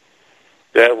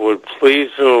that would please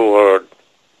the Lord,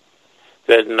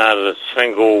 that not a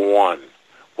single one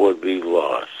would be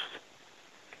lost.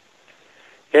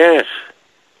 Yes.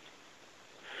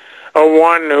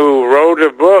 One who wrote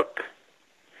a book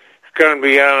is going to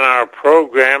be on our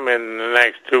program in the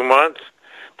next 2 months.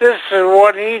 This is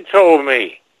what he told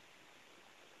me.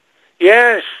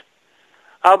 Yes,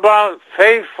 about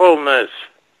faithfulness.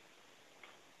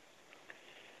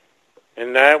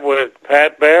 And that was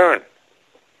Pat Barron.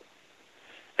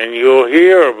 And you'll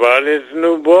hear about his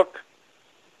new book.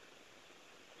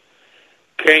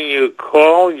 Can you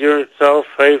call yourself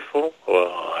faithful?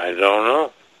 Well, I don't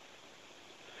know.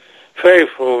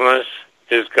 Faithfulness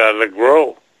has got to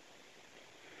grow.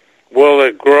 Will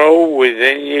it grow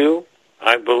within you?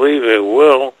 I believe it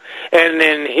will. And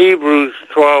in Hebrews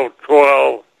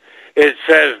 12:12, it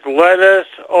says, let us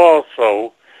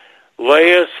also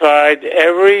lay aside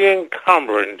every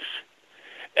encumbrance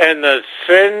and the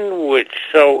sin which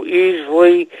so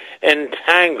easily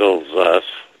entangles us.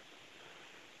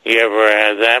 You ever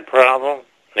had that problem?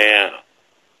 Yeah.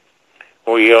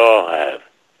 We all have.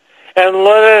 And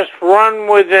let us run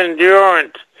with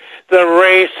endurance the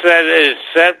race that is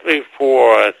set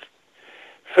before us,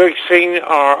 fixing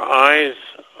our eyes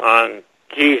on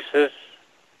Jesus,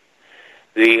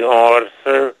 the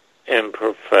author and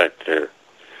perfecter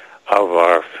of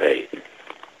our faith.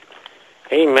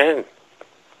 Amen.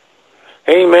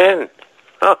 Amen.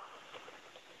 Huh.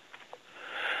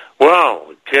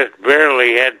 Well, just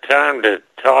barely had time to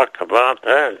talk about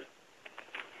that.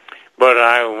 But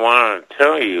I want to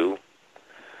tell you,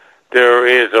 there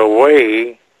is a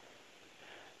way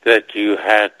that you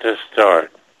had to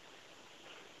start.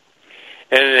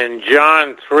 And in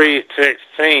John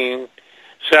 3:16,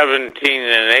 17,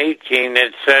 and 18,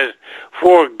 it says,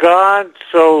 for God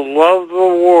so loved the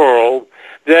world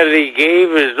that he gave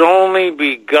his only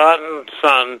begotten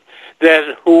Son,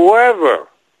 that whoever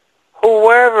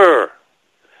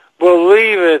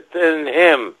believeth in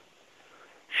him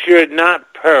should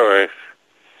not perish,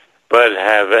 but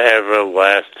have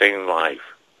everlasting life.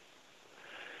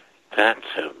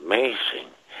 That's amazing.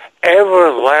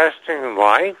 Everlasting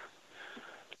life?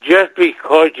 Just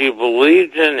because you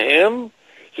believed in him?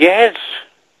 Yes.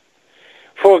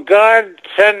 For God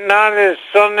sent not his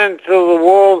Son into the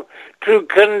world to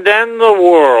condemn the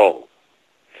world,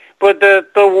 but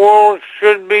that the world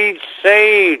should be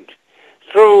saved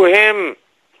through him.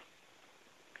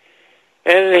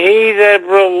 And he that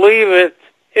believeth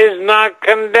is not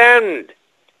condemned.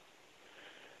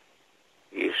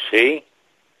 You see?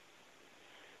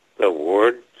 The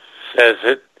Word says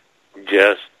it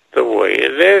just the way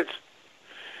it is.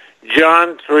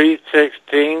 John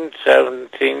 3:16,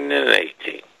 17, and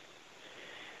 18.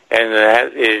 And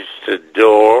that is the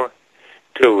door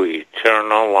to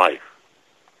eternal life.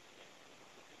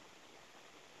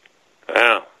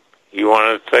 Now, you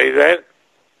want to say that?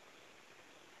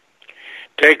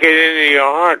 Take it into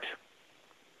your heart.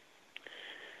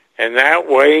 And that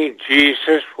way,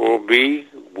 Jesus will be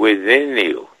within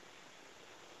you.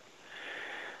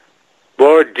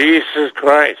 Lord Jesus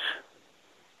Christ,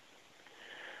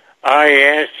 I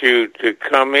ask you to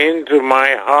come into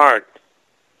my heart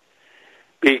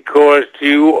because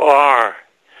you are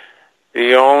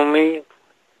the only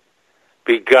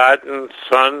begotten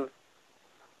Son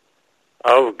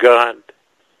of God,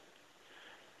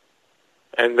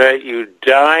 and that you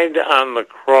died on the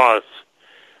cross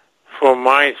for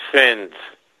my sins,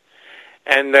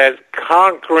 and that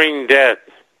conquering death,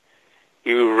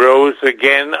 you rose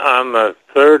again on the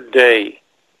third day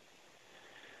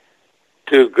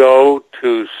to go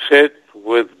to sit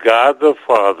with God the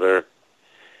Father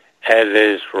at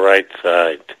his right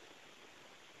side.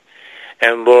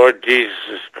 And Lord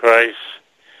Jesus Christ,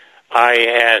 I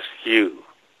ask you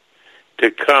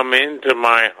to come into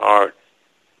my heart.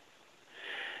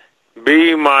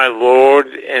 Be my Lord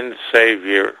and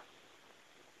Savior.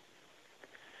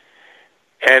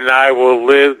 And I will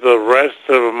live the rest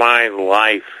of my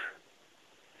life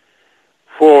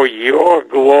for your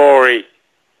glory.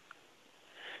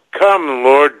 Come,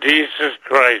 Lord Jesus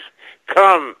Christ.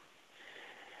 Come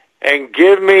and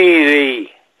give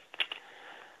me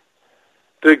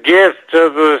the gift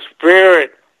of the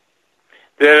Spirit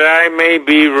that I may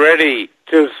be ready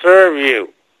to serve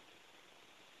you.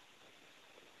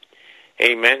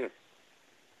 Amen.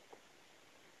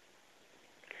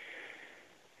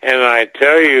 And I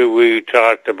tell you, we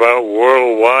talked about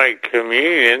worldwide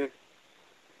communion,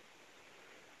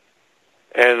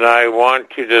 and I want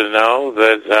you to know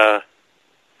that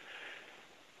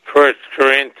 1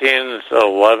 Corinthians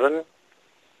 11,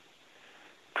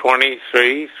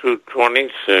 23 through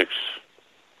 26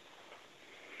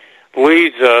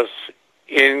 leads us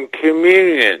in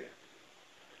communion.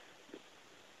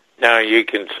 Now, you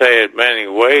can say it many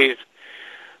ways,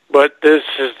 but this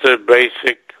is the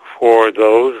basic for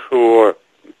those who are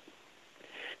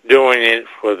doing it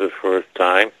for the first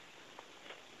time.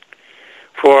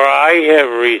 For I have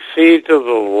received of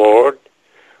the Lord,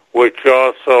 which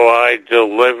also I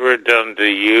delivered unto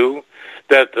you,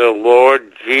 that the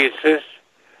Lord Jesus,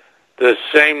 the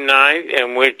same night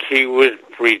in which he was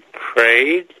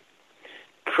betrayed,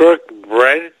 took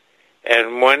bread,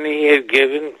 and when he had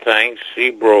given thanks,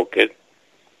 he broke it,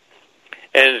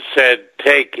 and said,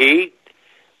 Take, eat,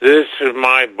 this is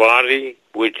my body,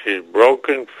 which is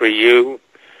broken for you.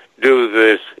 Do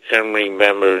this in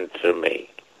remembrance of me.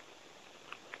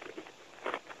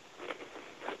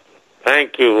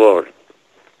 Thank you, Lord.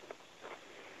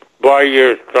 By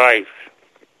your stripes,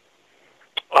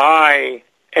 I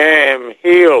am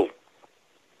healed.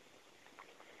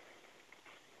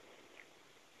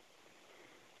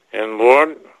 And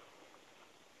Lord,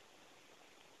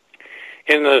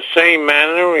 in the same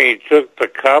manner he took the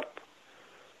cup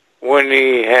when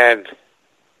he had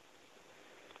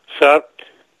supped,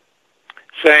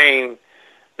 saying,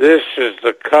 This is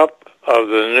the cup of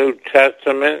the New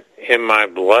Testament in my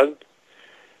blood.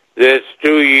 This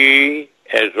do ye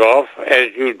as oft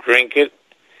as you drink it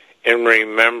in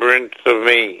remembrance of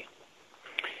me.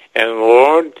 And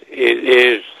Lord, it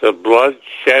is the blood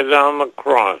shed on the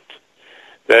cross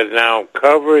that now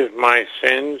covers my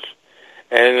sins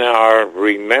and are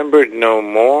remembered no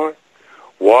more,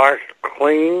 washed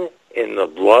clean in the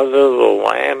blood of the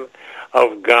Lamb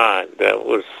of God that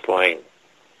was slain.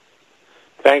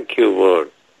 Thank you,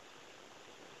 Lord.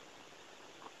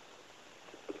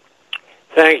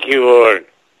 Thank you, Lord.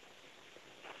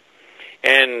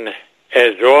 And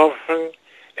as often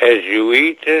as you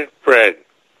eat this bread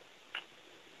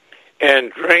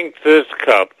and drink this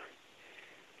cup,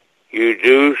 you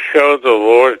do show the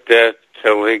Lord's death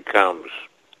till he comes.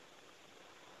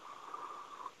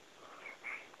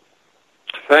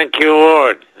 Thank you,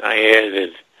 Lord. I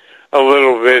added a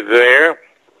little bit there,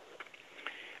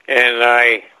 and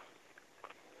I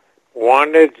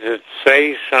wanted to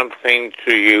say something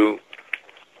to you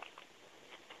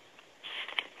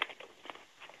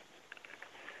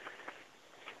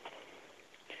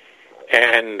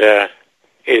and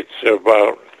it's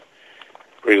about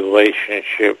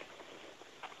relationship.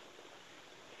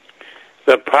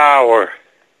 The power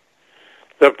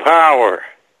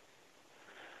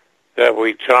that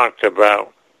we talked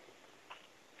about.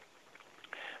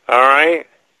 All right?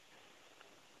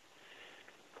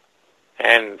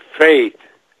 And faith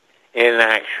in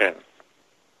action.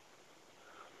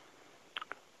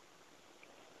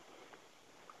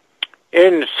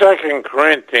 In 2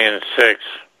 Corinthians 6,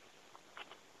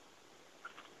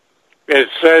 it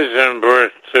says in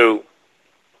verse 2,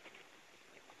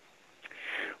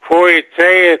 For he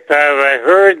saith, Have I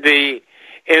heard thee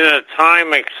in a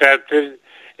time accepted,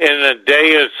 in a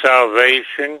day of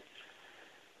salvation?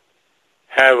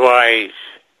 Have I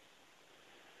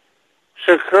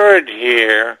secured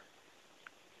here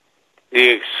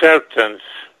the acceptance?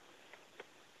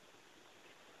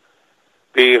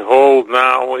 Behold,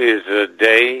 now is the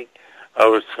day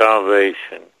of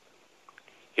salvation.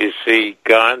 You see,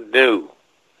 God knew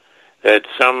that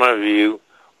some of you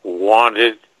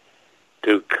wanted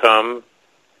to come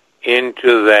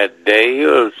into that day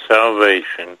of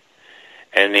salvation,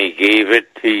 and he gave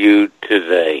it to you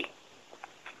today.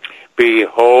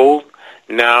 Behold,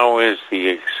 now is the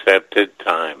accepted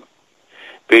time.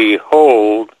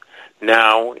 Behold,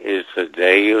 Now is the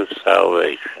day of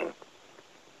salvation.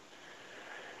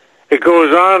 It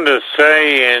goes on to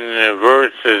say in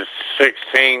verses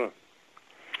 16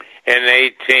 and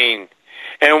 18,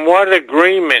 and what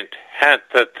agreement hath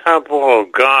the temple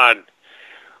of God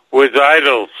with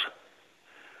idols?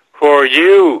 For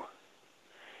you,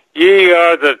 ye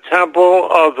are the temple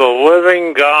of the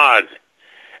living God.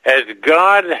 As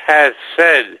God has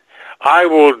said, I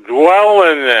will dwell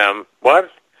in them. What?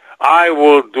 I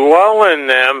will dwell in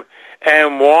them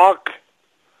and walk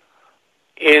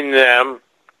in them,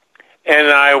 and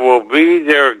I will be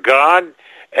their God,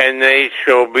 and they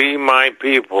shall be my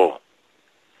people.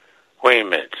 Wait a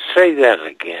minute, say that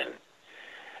again.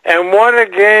 And what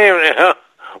agreement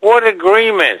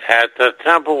hath the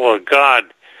temple of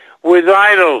God with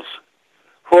idols?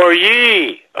 For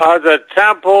ye are the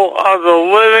temple of the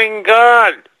living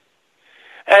God.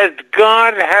 As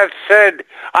God hath said,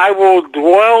 I will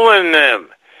dwell in them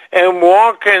and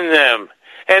walk in them,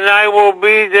 and I will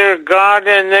be their God,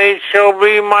 and they shall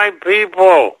be my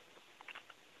people.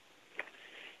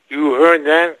 You heard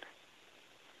that?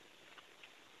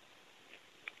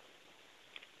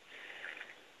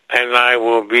 And I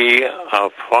will be a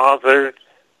father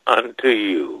unto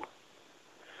you,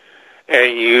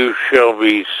 and you shall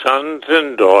be sons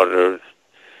and daughters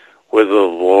with the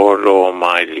Lord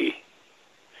Almighty.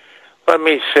 Let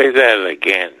me say that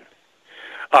again.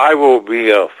 I will be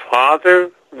a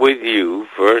father with you,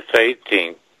 verse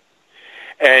 18,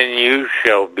 and you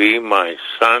shall be my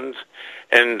sons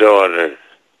and daughters,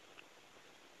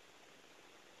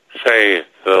 saith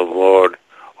the Lord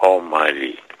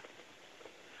Almighty.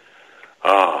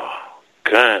 Oh,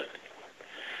 God.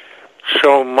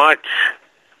 So much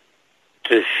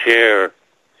to share,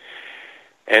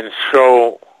 and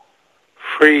so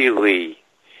freely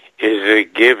is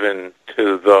it given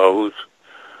to those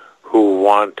who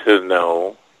want to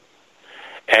know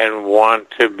and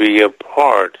want to be a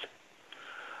part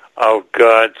of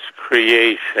God's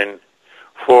creation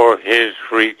for His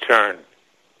return.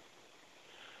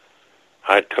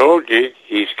 I told you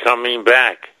He's coming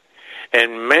back,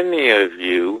 and many of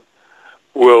you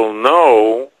will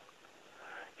know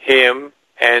Him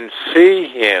and see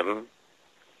Him,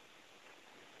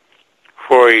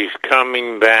 for He's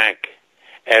coming back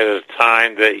at a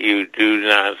time that you do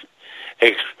not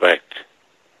expect.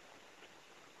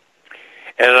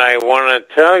 And I want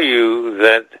to tell you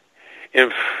that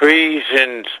in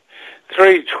Ephesians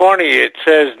 3:20 it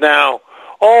says, now,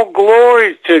 all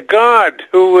glory to God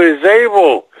who is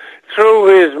able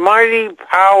through His mighty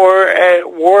power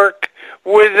at work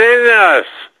within us.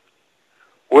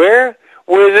 Where?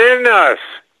 Within us.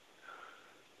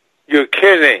 You're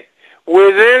kidding.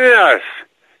 Within us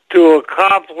to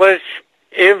accomplish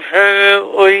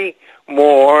infinitely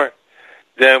more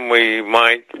than we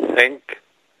might think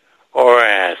or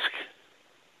ask.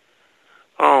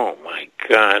 Oh my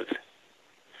God.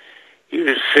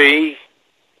 You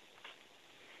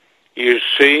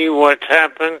see what's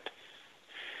happened?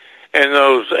 And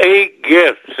those 8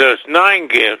 gifts, there's 9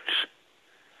 gifts,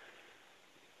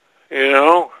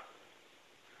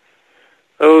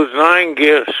 those 9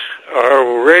 gifts are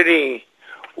already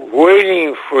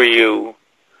waiting for you,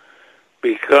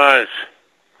 because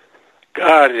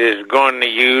God is going to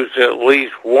use at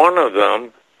least one of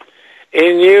them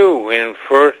in you in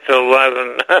 1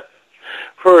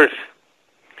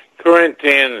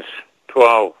 Corinthians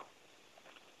 12.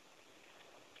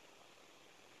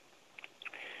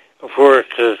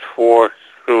 Verses 4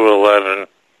 through 11.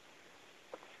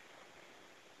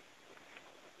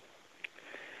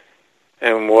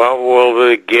 And what will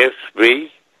the gifts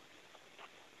be?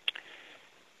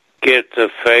 Gift of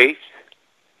faith,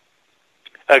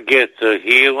 a gift of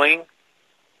healing,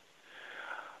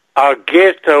 a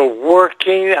gift of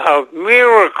working of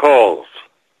miracles,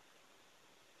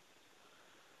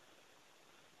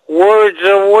 words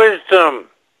of wisdom,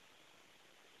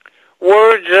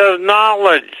 words of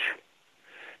knowledge,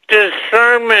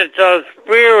 discernment of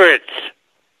spirits,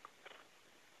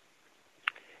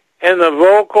 and the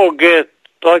vocal gift,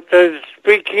 like the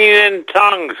speaking in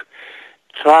tongues,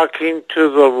 talking to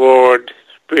the Lord,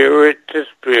 spirit to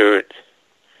spirit,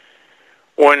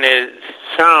 when it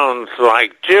sounds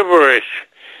like gibberish,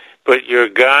 but your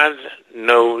God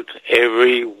knows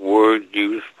every word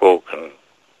you've spoken.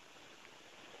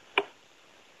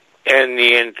 And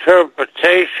the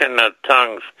interpretation of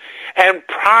tongues and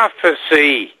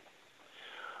prophecy.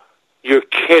 You're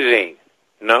kidding.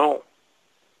 No.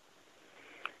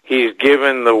 He's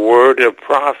given the word of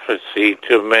prophecy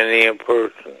to many a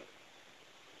person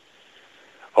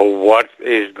of what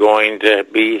is going to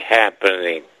be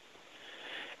happening.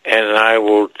 And I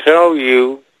will tell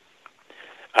you,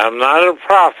 I'm not a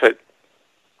prophet,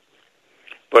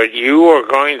 but you are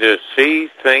going to see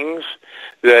things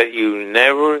that you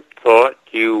never thought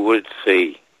you would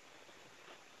see.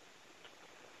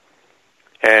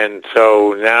 And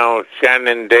so now,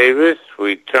 Shannon Davis,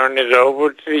 we turn it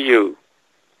over to you.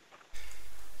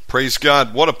 Praise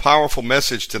God. What a powerful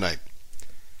message tonight.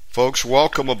 Folks,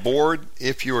 welcome aboard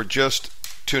if you are just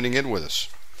tuning in with us.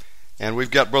 And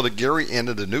we've got Brother Gary in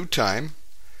at a new time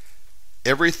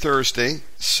every Thursday,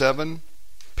 7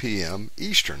 p.m.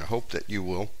 Eastern. I hope that you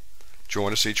will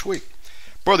join us each week.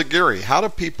 Brother Gary, how do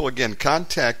people, again,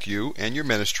 contact you and your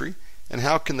ministry, and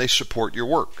how can they support your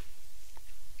work?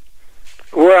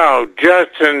 Well,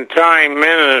 Just in Time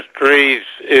Ministries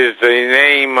is the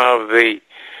name of the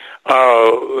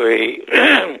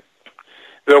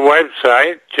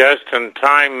website,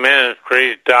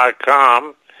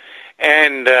 justintimeministries.com,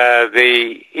 and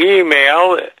the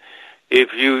email,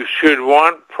 if you should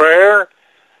want prayer,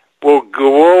 we'll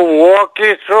walk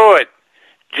you through it.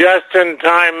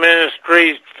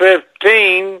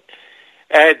 justintimeministries15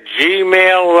 at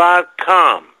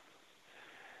gmail.com.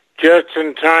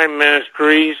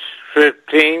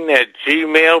 justintimeministries15 at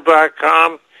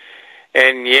gmail.com.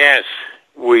 And yes,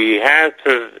 we have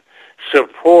to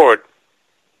support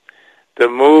the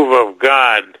move of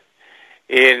God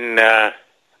in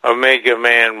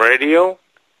Omegaman Radio.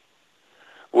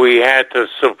 We had to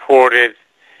support it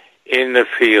in the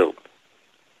field.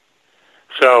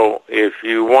 So if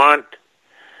you want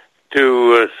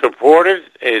to support it,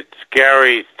 it's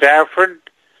Gary Stafford,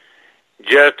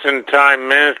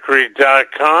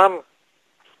 justintimeministry.com,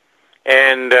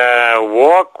 and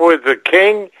walk with the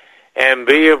King and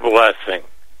be a blessing.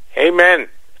 Amen.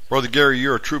 Brother Gary,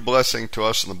 you're a true blessing to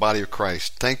us in the body of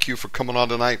Christ. Thank you for coming on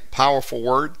tonight. Powerful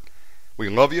word. We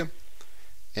love you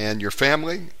and your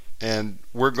family, and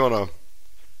we're going to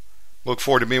look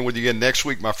forward to being with you again next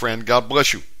week, my friend. God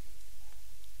bless you.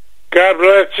 God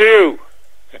bless you.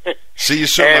 See you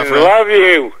soon, and my friend. Love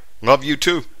you. Love you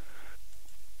too.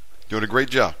 Doing a great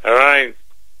job. All right.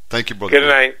 Thank you, brother. Good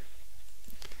night.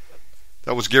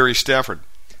 That was Gary Stafford.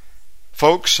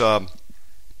 Folks,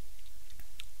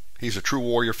 he's a true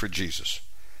warrior for Jesus.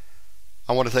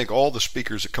 I want to thank all the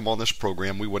speakers that come on this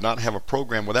program. We would not have a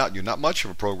program without you. Not much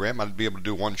of a program. I'd be able to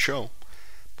do one show.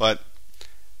 But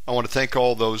I want to thank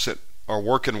all those that are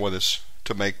working with us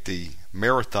to make the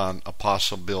marathon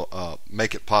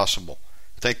make it possible.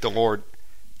 Thank the Lord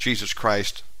Jesus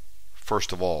Christ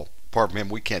first of all. Apart from him,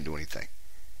 we can't do anything.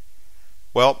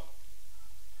 Well,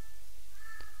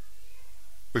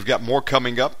 we've got more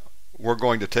coming up. We're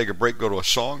going to take a break, go to a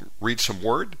song, read some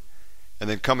word, and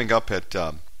then coming up at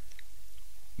 9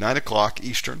 o'clock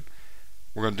Eastern,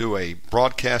 we're going to do a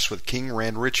broadcast with King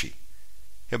Rand Ritchie.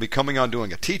 He'll be coming on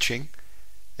doing a teaching,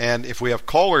 and if we have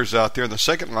callers out there in the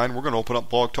second line, we're going to open up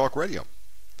Blog Talk Radio.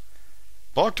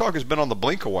 Blog Talk has been on the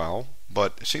blink a while,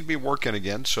 but it seems to be working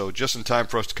again, so just in time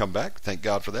for us to come back. Thank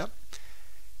God for that.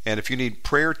 And if you need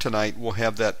prayer tonight, we'll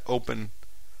have that open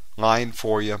line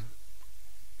for you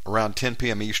around 10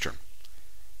 p.m. Eastern.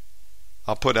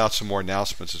 I'll put out some more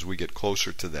announcements as we get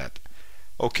closer to that.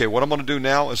 Okay, what I'm going to do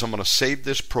now is I'm going to save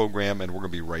this program, and we're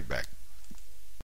going to be right back.